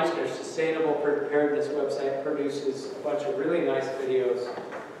the Meister Sustainable Preparedness website produces a bunch of really nice videos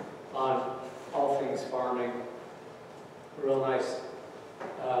on all things farming. Real nice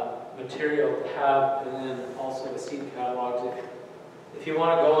material to have, and then also the seed catalogs. If you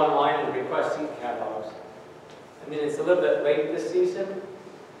want to go online and request seed catalogs, I mean, it's a little bit late this season,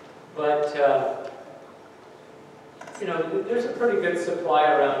 but you know, there's a pretty good supply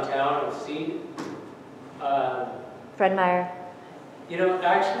around town of seed. Fred Meyer. You know,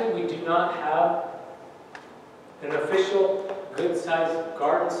 actually, we do not have an official good-sized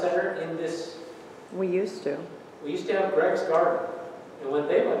garden center in this. We used to. We used to have Greg's Garden, and when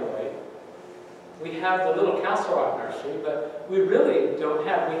they went away, we have the little Castle Rock nursery, but we really don't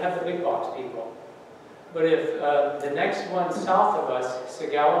have, we have the big box people. But if the next one south of us,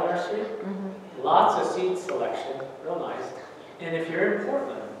 Sagala Nursery, lots of seed selection, real nice. And if you're in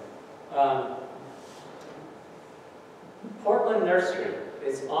Portland, Portland Nursery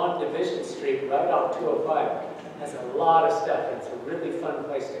is on Division Street, right off 205. Has a lot of stuff, and it's a really fun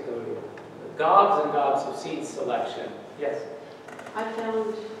place to go to. Gobs and gobs of seed selection. Yes? I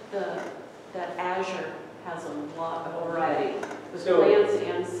found that Azure has a lot of variety, with So- plants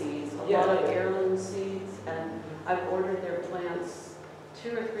and seeds, a Yeah. lot of heirloom seeds, and I've ordered their plants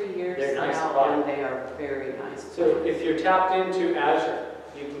 2 or 3 years They're nice now, product. and they are very nice. So if you're tapped into Azure,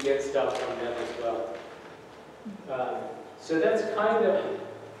 you can get stuff from them as well. So that's kind of,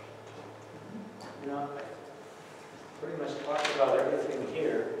 you know, I pretty much talked about everything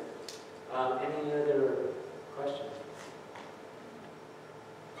here. Any other questions?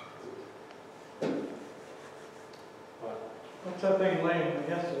 What's that thing laying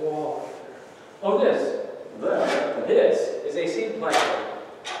against the wall? Oh, this. That, This is a seed planter.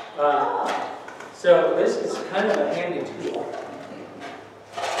 So this is kind of a handy tool.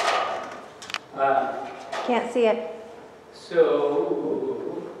 Can't see it.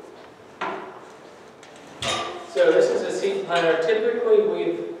 So this is a seed planter. Typically,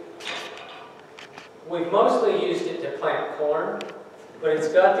 we've mostly used it to plant corn, but it's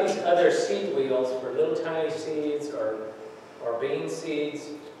got these other seed wheels for little tiny seeds or bean seeds.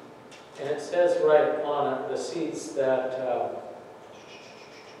 And it says right on it, the seeds that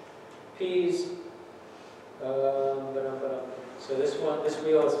peas, so this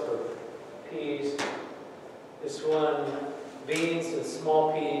wheel is for peas. This one, beans and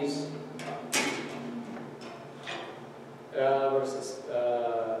small peas. Where's this?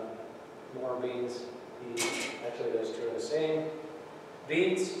 More beans, peas. Actually, those two are the same.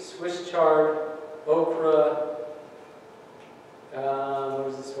 Beets, Swiss chard, okra. What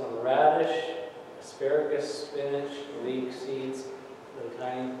is this one? Radish, asparagus, spinach, leek seeds, little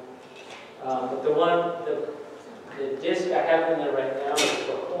tiny. But the disc I have in there right now is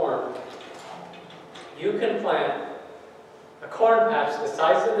for corn. You can plant a corn patch the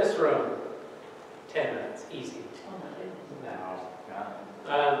size of this room, 10 minutes, easy.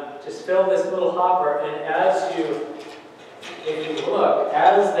 Just fill this little hopper, and if you look,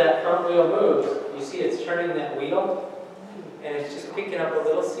 as that front wheel moves, you see it's turning that wheel, and it's just picking up a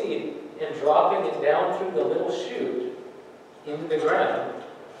little seed and dropping it down through the little chute into the ground.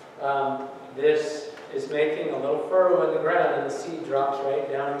 This is making a little furrow in the ground, and the seed drops right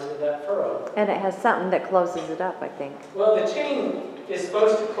down into that furrow. And it has something that closes it up, I think. Well, the chain is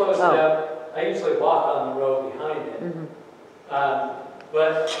supposed to close it up. I usually walk on the row behind it. Mm-hmm.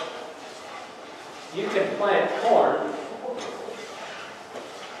 But you can plant corn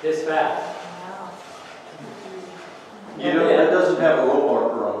this fast. you know, that doesn't have a row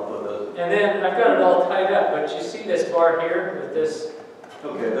marker on it, does it? And then I've got it all tied up, but you see this bar here with this That's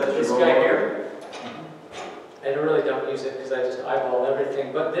your row guy marker. here? I really don't use it because I just eyeball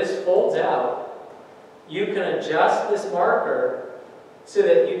everything, but this folds out. You can adjust this marker so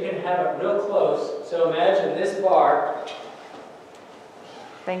that you can have it real close. So imagine this bar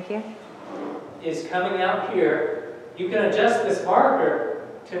Thank you. is coming out here. You can adjust this marker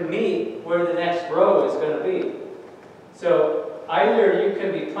to meet where the next row is going to be. So either you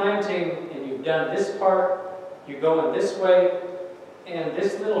can be planting and you've done this part, you're going this way, and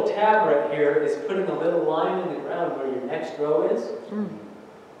this little tab right here is putting a little line in the ground where your next row is.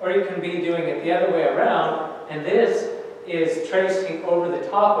 Or you can be doing it the other way around, and this is tracing over the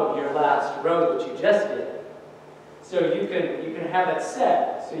top of your last row that you just did. So you can have it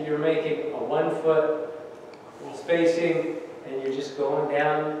set, so you're making a 1 foot spacing, and you're just going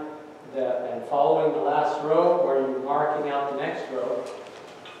down and following the last row, or you're marking out the next row.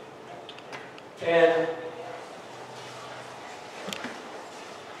 And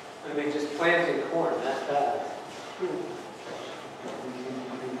I mean, just planting corn that fast.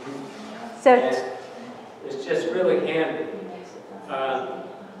 So, And it's just really handy.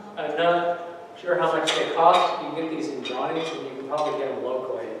 I'm not sure how much they cost. You can get these in drawings, and you can probably get them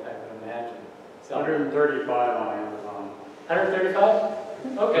locally, I can imagine. So, 135 on Amazon.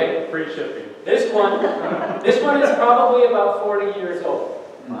 135? Okay. Free shipping. This one is probably about 40 years old.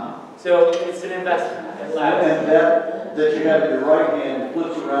 So it's an investment. It lasts. And that you have in your right hand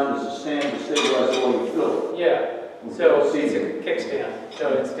flips around as a stand to stabilize it while you fill it. Yeah. So it's a kickstand.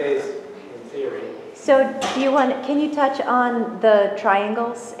 So it stays in theory. so can you touch on the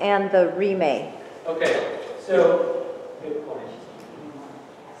triangles and the remake? Okay. So good point.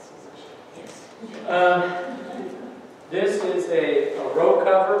 This is a row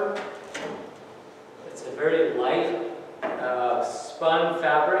cover. It's a very light spun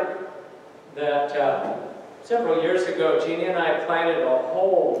fabric that several years ago, Jeannie and I planted a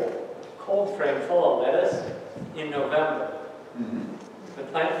whole cold frame full of lettuce in November. The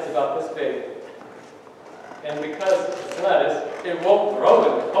plant was about this big. And because it's lettuce, it won't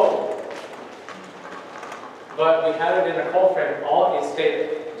grow in the cold. But we had it in a cold frame.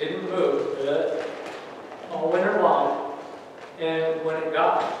 It didn't move all winter long. And when it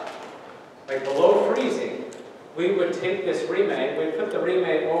got like below freezing, we would take this remake, we'd put the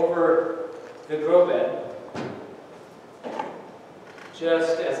remake over the grow bed,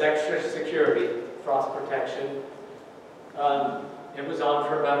 just as extra security, frost protection. It was on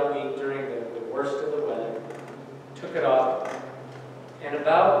for about a week during the worst of the weather. Took it off, and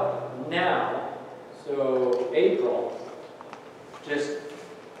about now, so April, just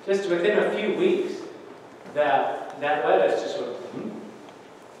just within a few weeks, that lettuce just went,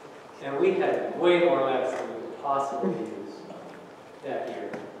 and we had way more lettuce than we could possibly use that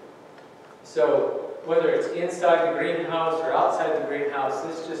year. So whether it's inside the greenhouse or outside the greenhouse,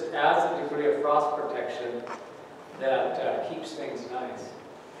 this just adds a degree of frost protection that keeps things nice.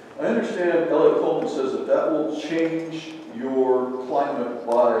 I understand Elliot Coleman says that that will change your climate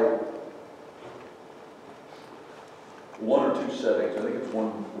by 1 or 2 settings. I think it's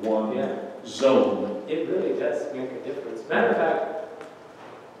one Yeah. zone. It really does make a difference. Matter of fact,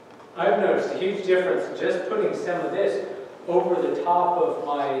 I've noticed a huge difference just putting some of this over the top of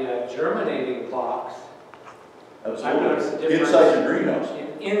my germinating blocks. I've noticed a Absolutely. difference. Inside the greenhouse.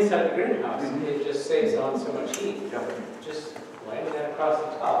 Inside the greenhouse. It just saves on so much heat. Just laying that across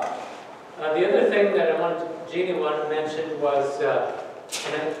the top. The other thing that Jeannie wanted to mention was,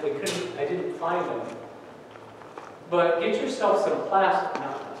 and I didn't find them, but get yourself some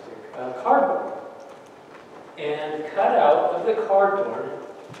cardboard, and cut out of the cardboard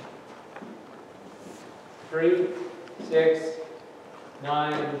 3, 6,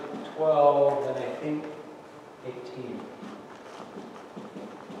 9, 12, and I think 18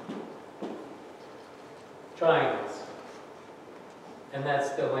 triangles. And that's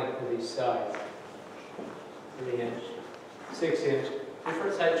the length of each side. 3 inch, 6 inch,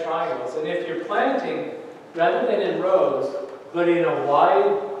 different side triangles. And if you're planting, rather than in rows, but in a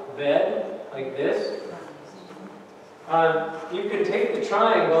wide bed like this, you can take the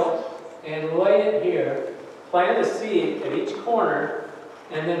triangle and lay it here, plant a seed at each corner,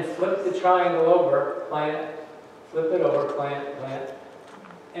 and then flip the triangle over, plant, flip it over, plant, plant.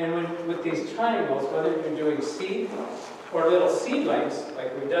 And with these triangles, whether you're doing seed or little seedlings,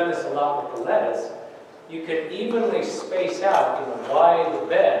 like we've done this a lot with the lettuce, you can evenly space out in a wide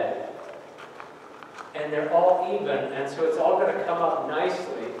bed, and they're all even, and so it's all going to come up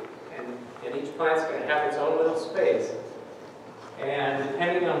nicely, and each plant's going to have its own little space. And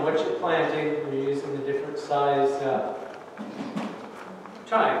depending on what you're planting, we're using the different size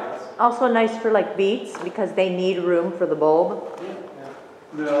triangles. Also nice for like beets because they need room for the bulb.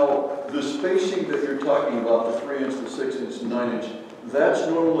 Now, the spacing that you're talking about, the 3 inch, the 6 inch, the 9 inch, that's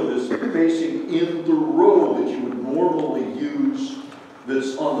normally the spacing in the row that you would normally use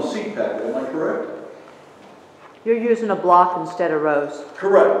that's on the seed packet. Am I correct? You're using a block instead of rows.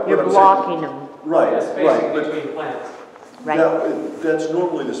 Correct. You're blocking them. Right, Yeah, spacing right. between plants. Right. That's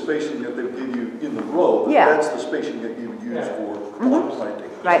normally the spacing that they give you in the row. But Yeah. That's the spacing that you would use for plot planting.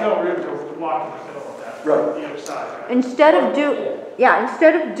 Right. There's no room to walk in the middle of that. Right. The other side, right?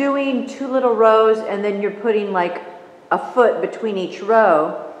 Instead of doing 2 little rows and then you're putting like a foot between each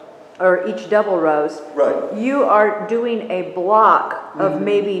row or each double rows, Right. you are doing a block of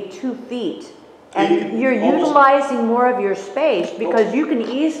maybe 2 feet. And you're Almost- utilizing more of your space because you can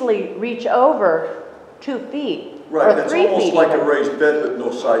easily reach over 2 feet Right, or it's 3 almost feet. like a even. raised bed but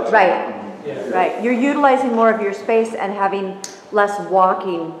no sides. Right. Yeah. Right, you're utilizing more of your space and having less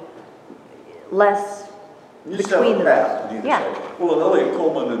walking, less You just have between a them. path on either Yeah. side. Well, and Elliot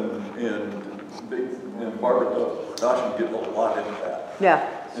Coleman and Barbara Dawson get a lot into that. Yeah.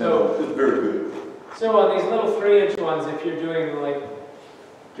 So- And it's very good. So on these little 3 inch ones, if you're doing like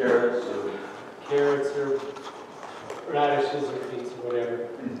Carrots or radishes or beets or whatever,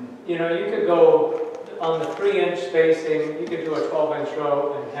 you know, you could go on the 3 inch spacing, you could do a 12 inch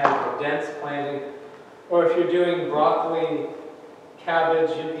row and have a dense planting. Or if you're doing broccoli,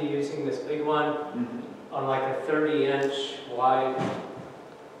 cabbage, you'd be using this big one on like a 30 inch wide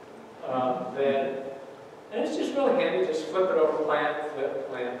bed. And it's just really handy, just flip it over, plant, flip,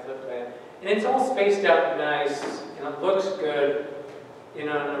 plant, flip, plant. And it's all spaced out nice, and it looks good, you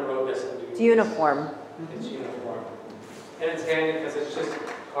know, and the row doesn't do It's uniform. It's uniform. And it's handy because it's just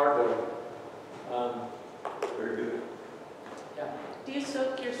cardboard. Very good. Yeah. Do you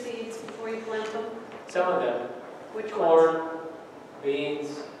soak your seeds before you plant them? Some of them, Which corn, ones?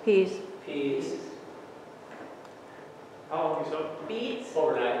 beans, Peas. peas, How long do you soak? Beets?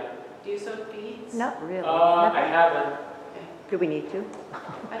 overnight. Do you soak beets? Not really. I haven't. Do we need to?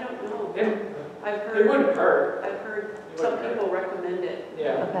 I don't know. It, I've it heard, wouldn't hurt. I've heard It some wouldn't hurt. people recommend it.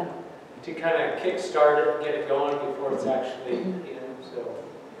 Yeah. Okay. To kind of kickstart it and get it going before it's actually in. So,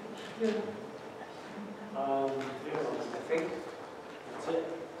 yeah. I think that's it.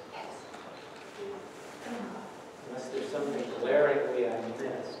 Unless there's something glaringly I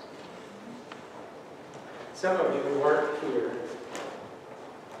missed. Some of you weren't here.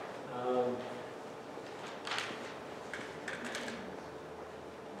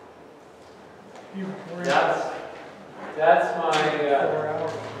 That's my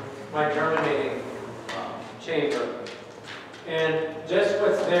my germinating chamber. And just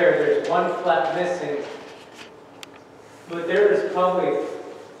what's there's one flat missing. But there is probably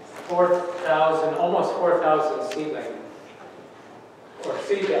 4,000, almost 4,000 seedling, or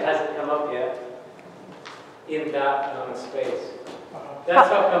seed that hasn't come up yet, in that amount of space. That's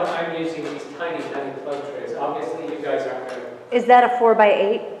how come I'm using these tiny, tiny plug trays. Obviously, you guys aren't going to. Is that a 4 by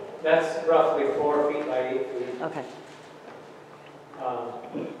 8? That's roughly 4 feet by 8 feet. Okay.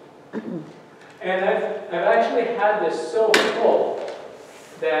 And I've actually had this so full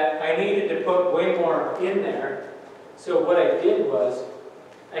that I needed to put way more in there. So what I did was,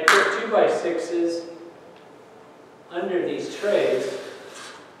 I took 2x6s under these trays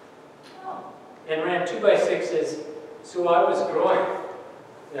and ran 2x6s, so I was growing.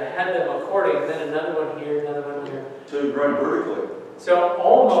 I had them according, then another one here, another one here. So you're growing vertically. So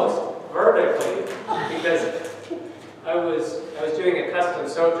almost vertically, because I was doing a custom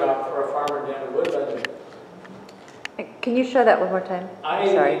sew job for a farmer down in Woodland. Can you show that one more time? I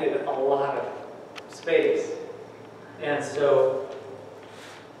needed a lot of space, and so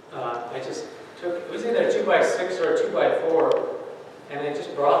I just took, it was either a 2x6 or a 2x4, and I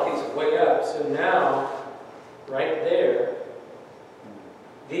just brought these way up. So now, right there,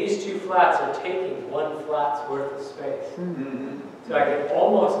 these two flats are taking one flat's worth of space. Mm-hmm. So I could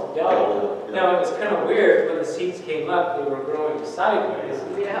almost double. Now, it was kind of weird when the seeds came up, they were growing sideways.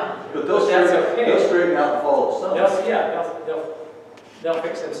 Yeah. But That's okay. they'll straighten out and fall itself. They'll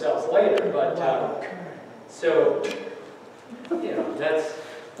fix themselves later, but, so, you know, that's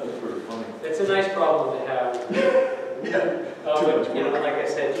pretty funny. it's a nice problem to have. Yeah. But, you know, like I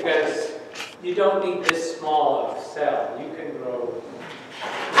said, you guys, you don't need this small of cell. You can grow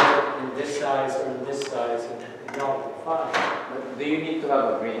in this size or in this size, and you'll be fine. Do you need to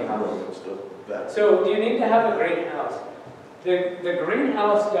have a greenhouse? So, do you need to have a greenhouse? The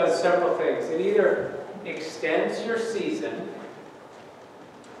greenhouse does several things. It either extends your season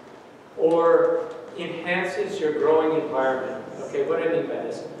or enhances your growing environment. Okay, what do I mean by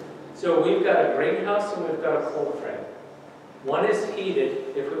this? So we've got a greenhouse and we've got a cold frame. One is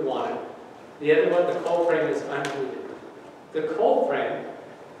heated if we want it. The other one, the cold frame, is unheated. The cold frame,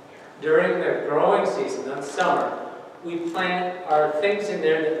 during the growing season, in summer, we plant our things in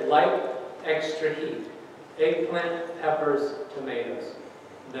there that like extra heat. Eggplant, peppers, tomatoes,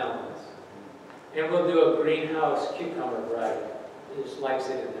 melons. And we'll do a greenhouse cucumber variety. It just likes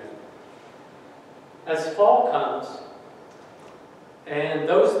it in there. As fall comes, and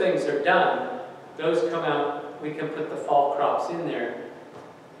those things are done, those come out, we can put the fall crops in there.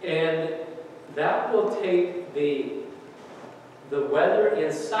 And that will take the weather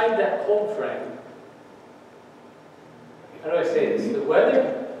inside that cold frame. How do I say this? The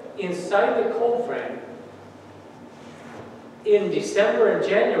weather inside the cold frame in December and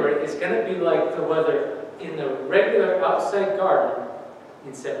January is going to be like the weather in the regular outside garden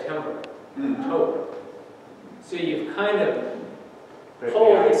in September, October. So you've kind of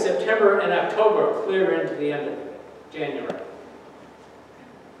pulled in September and October clear into the end of January.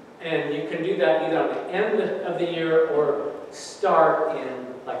 And you can do that either on the end of the year or start in,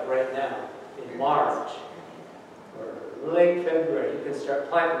 like right now, in March or late February. You can start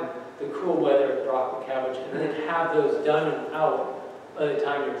planting the cool weather broccoli, cabbage, and then have those done and out by the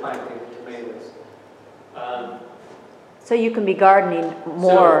time you're planting tomatoes. So you can be gardening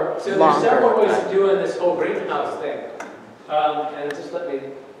more so longer. there's several ways of doing this whole greenhouse thing. And just let me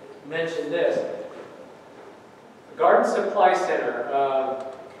mention this. The Garden Supply Center,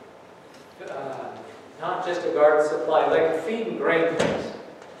 not just a garden supply, like a feed and grain place.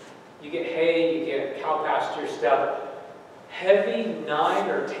 You get hay, you get cow pasture stuff. Heavy 9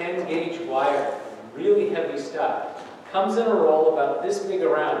 or 10 gauge wire, really heavy stuff, comes in a roll about this big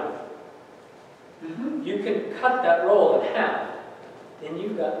around. You can cut that roll in half, and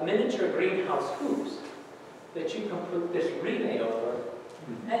you've got miniature greenhouse hoops that you can put this relay over,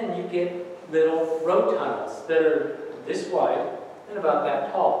 and you get little row tunnels that are this wide and about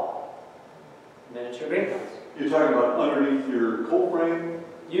that tall. Miniature greenhouse. You're talking about underneath your cold frame?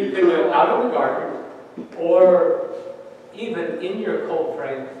 You can do it out in the garden, or even in your cold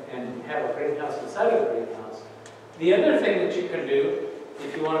frame and have a greenhouse inside of a greenhouse. The other thing that you can do,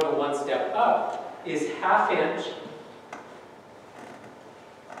 if you want to go one step up, is 1/2 inch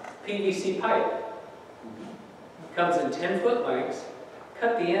PVC pipe. It comes in 10-foot lengths,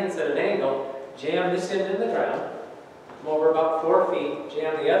 cut the ends at an angle, jam this end in the ground, come over about 4 feet,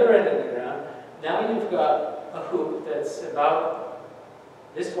 jam the other end in the ground. Now you've got a hoop that's about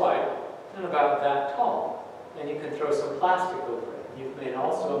this wide and about that tall. And you can throw some plastic over it. You can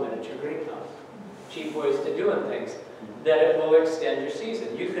also a miniature greenhouse. Cheap ways to doing things that it will extend your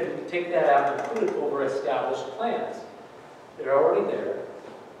season. You can take that out and put it over established plants. They're already there.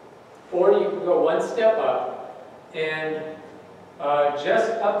 Or you can go one step up, and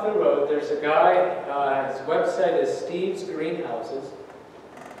just up the road, there's a guy, his website is Steve's Greenhouses.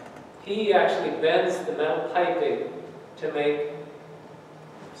 He actually bends the metal piping to make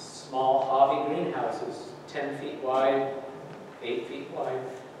small hobby greenhouses, 10 feet wide, 8 feet wide,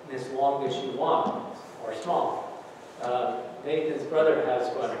 and as long as you want, or small. Nathan's brother has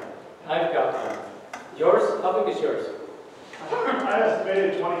one. I've got one. Yours? How big is yours? I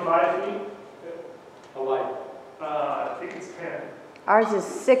estimated 25 feet. How wide? I think it's 10. Ours is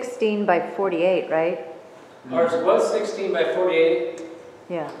 16 by 48, right? Ours was 16 by 48.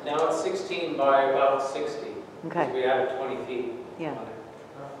 Yeah, Now it's 16 by about 60. okay, We added 20 feet yeah. on it.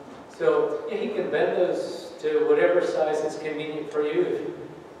 So yeah, you can bend those to whatever size is convenient for you.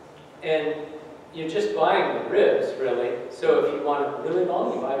 And you're just buying the ribs, really. So if you want it really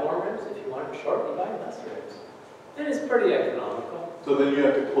long, you buy more ribs. If you want it short, you buy less ribs. And it's pretty economical. So then you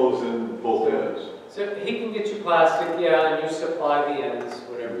have to close in both ends. So he can get you plastic, yeah, and you supply the ends,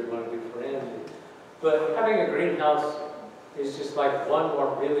 whatever you want to do for ends. But having a greenhouse is just like one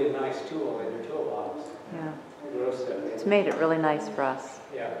more really nice tool in your toolbox. Yeah, Grow stuff. it's made it really nice for us.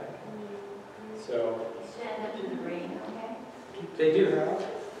 Yeah. So Stand up to the rain, okay? they do.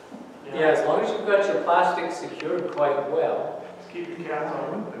 Yeah, as long as you've got your plastic secured quite well. Just keep your cats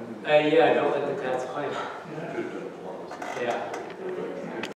on. Yeah, don't let the cats climb. Yeah.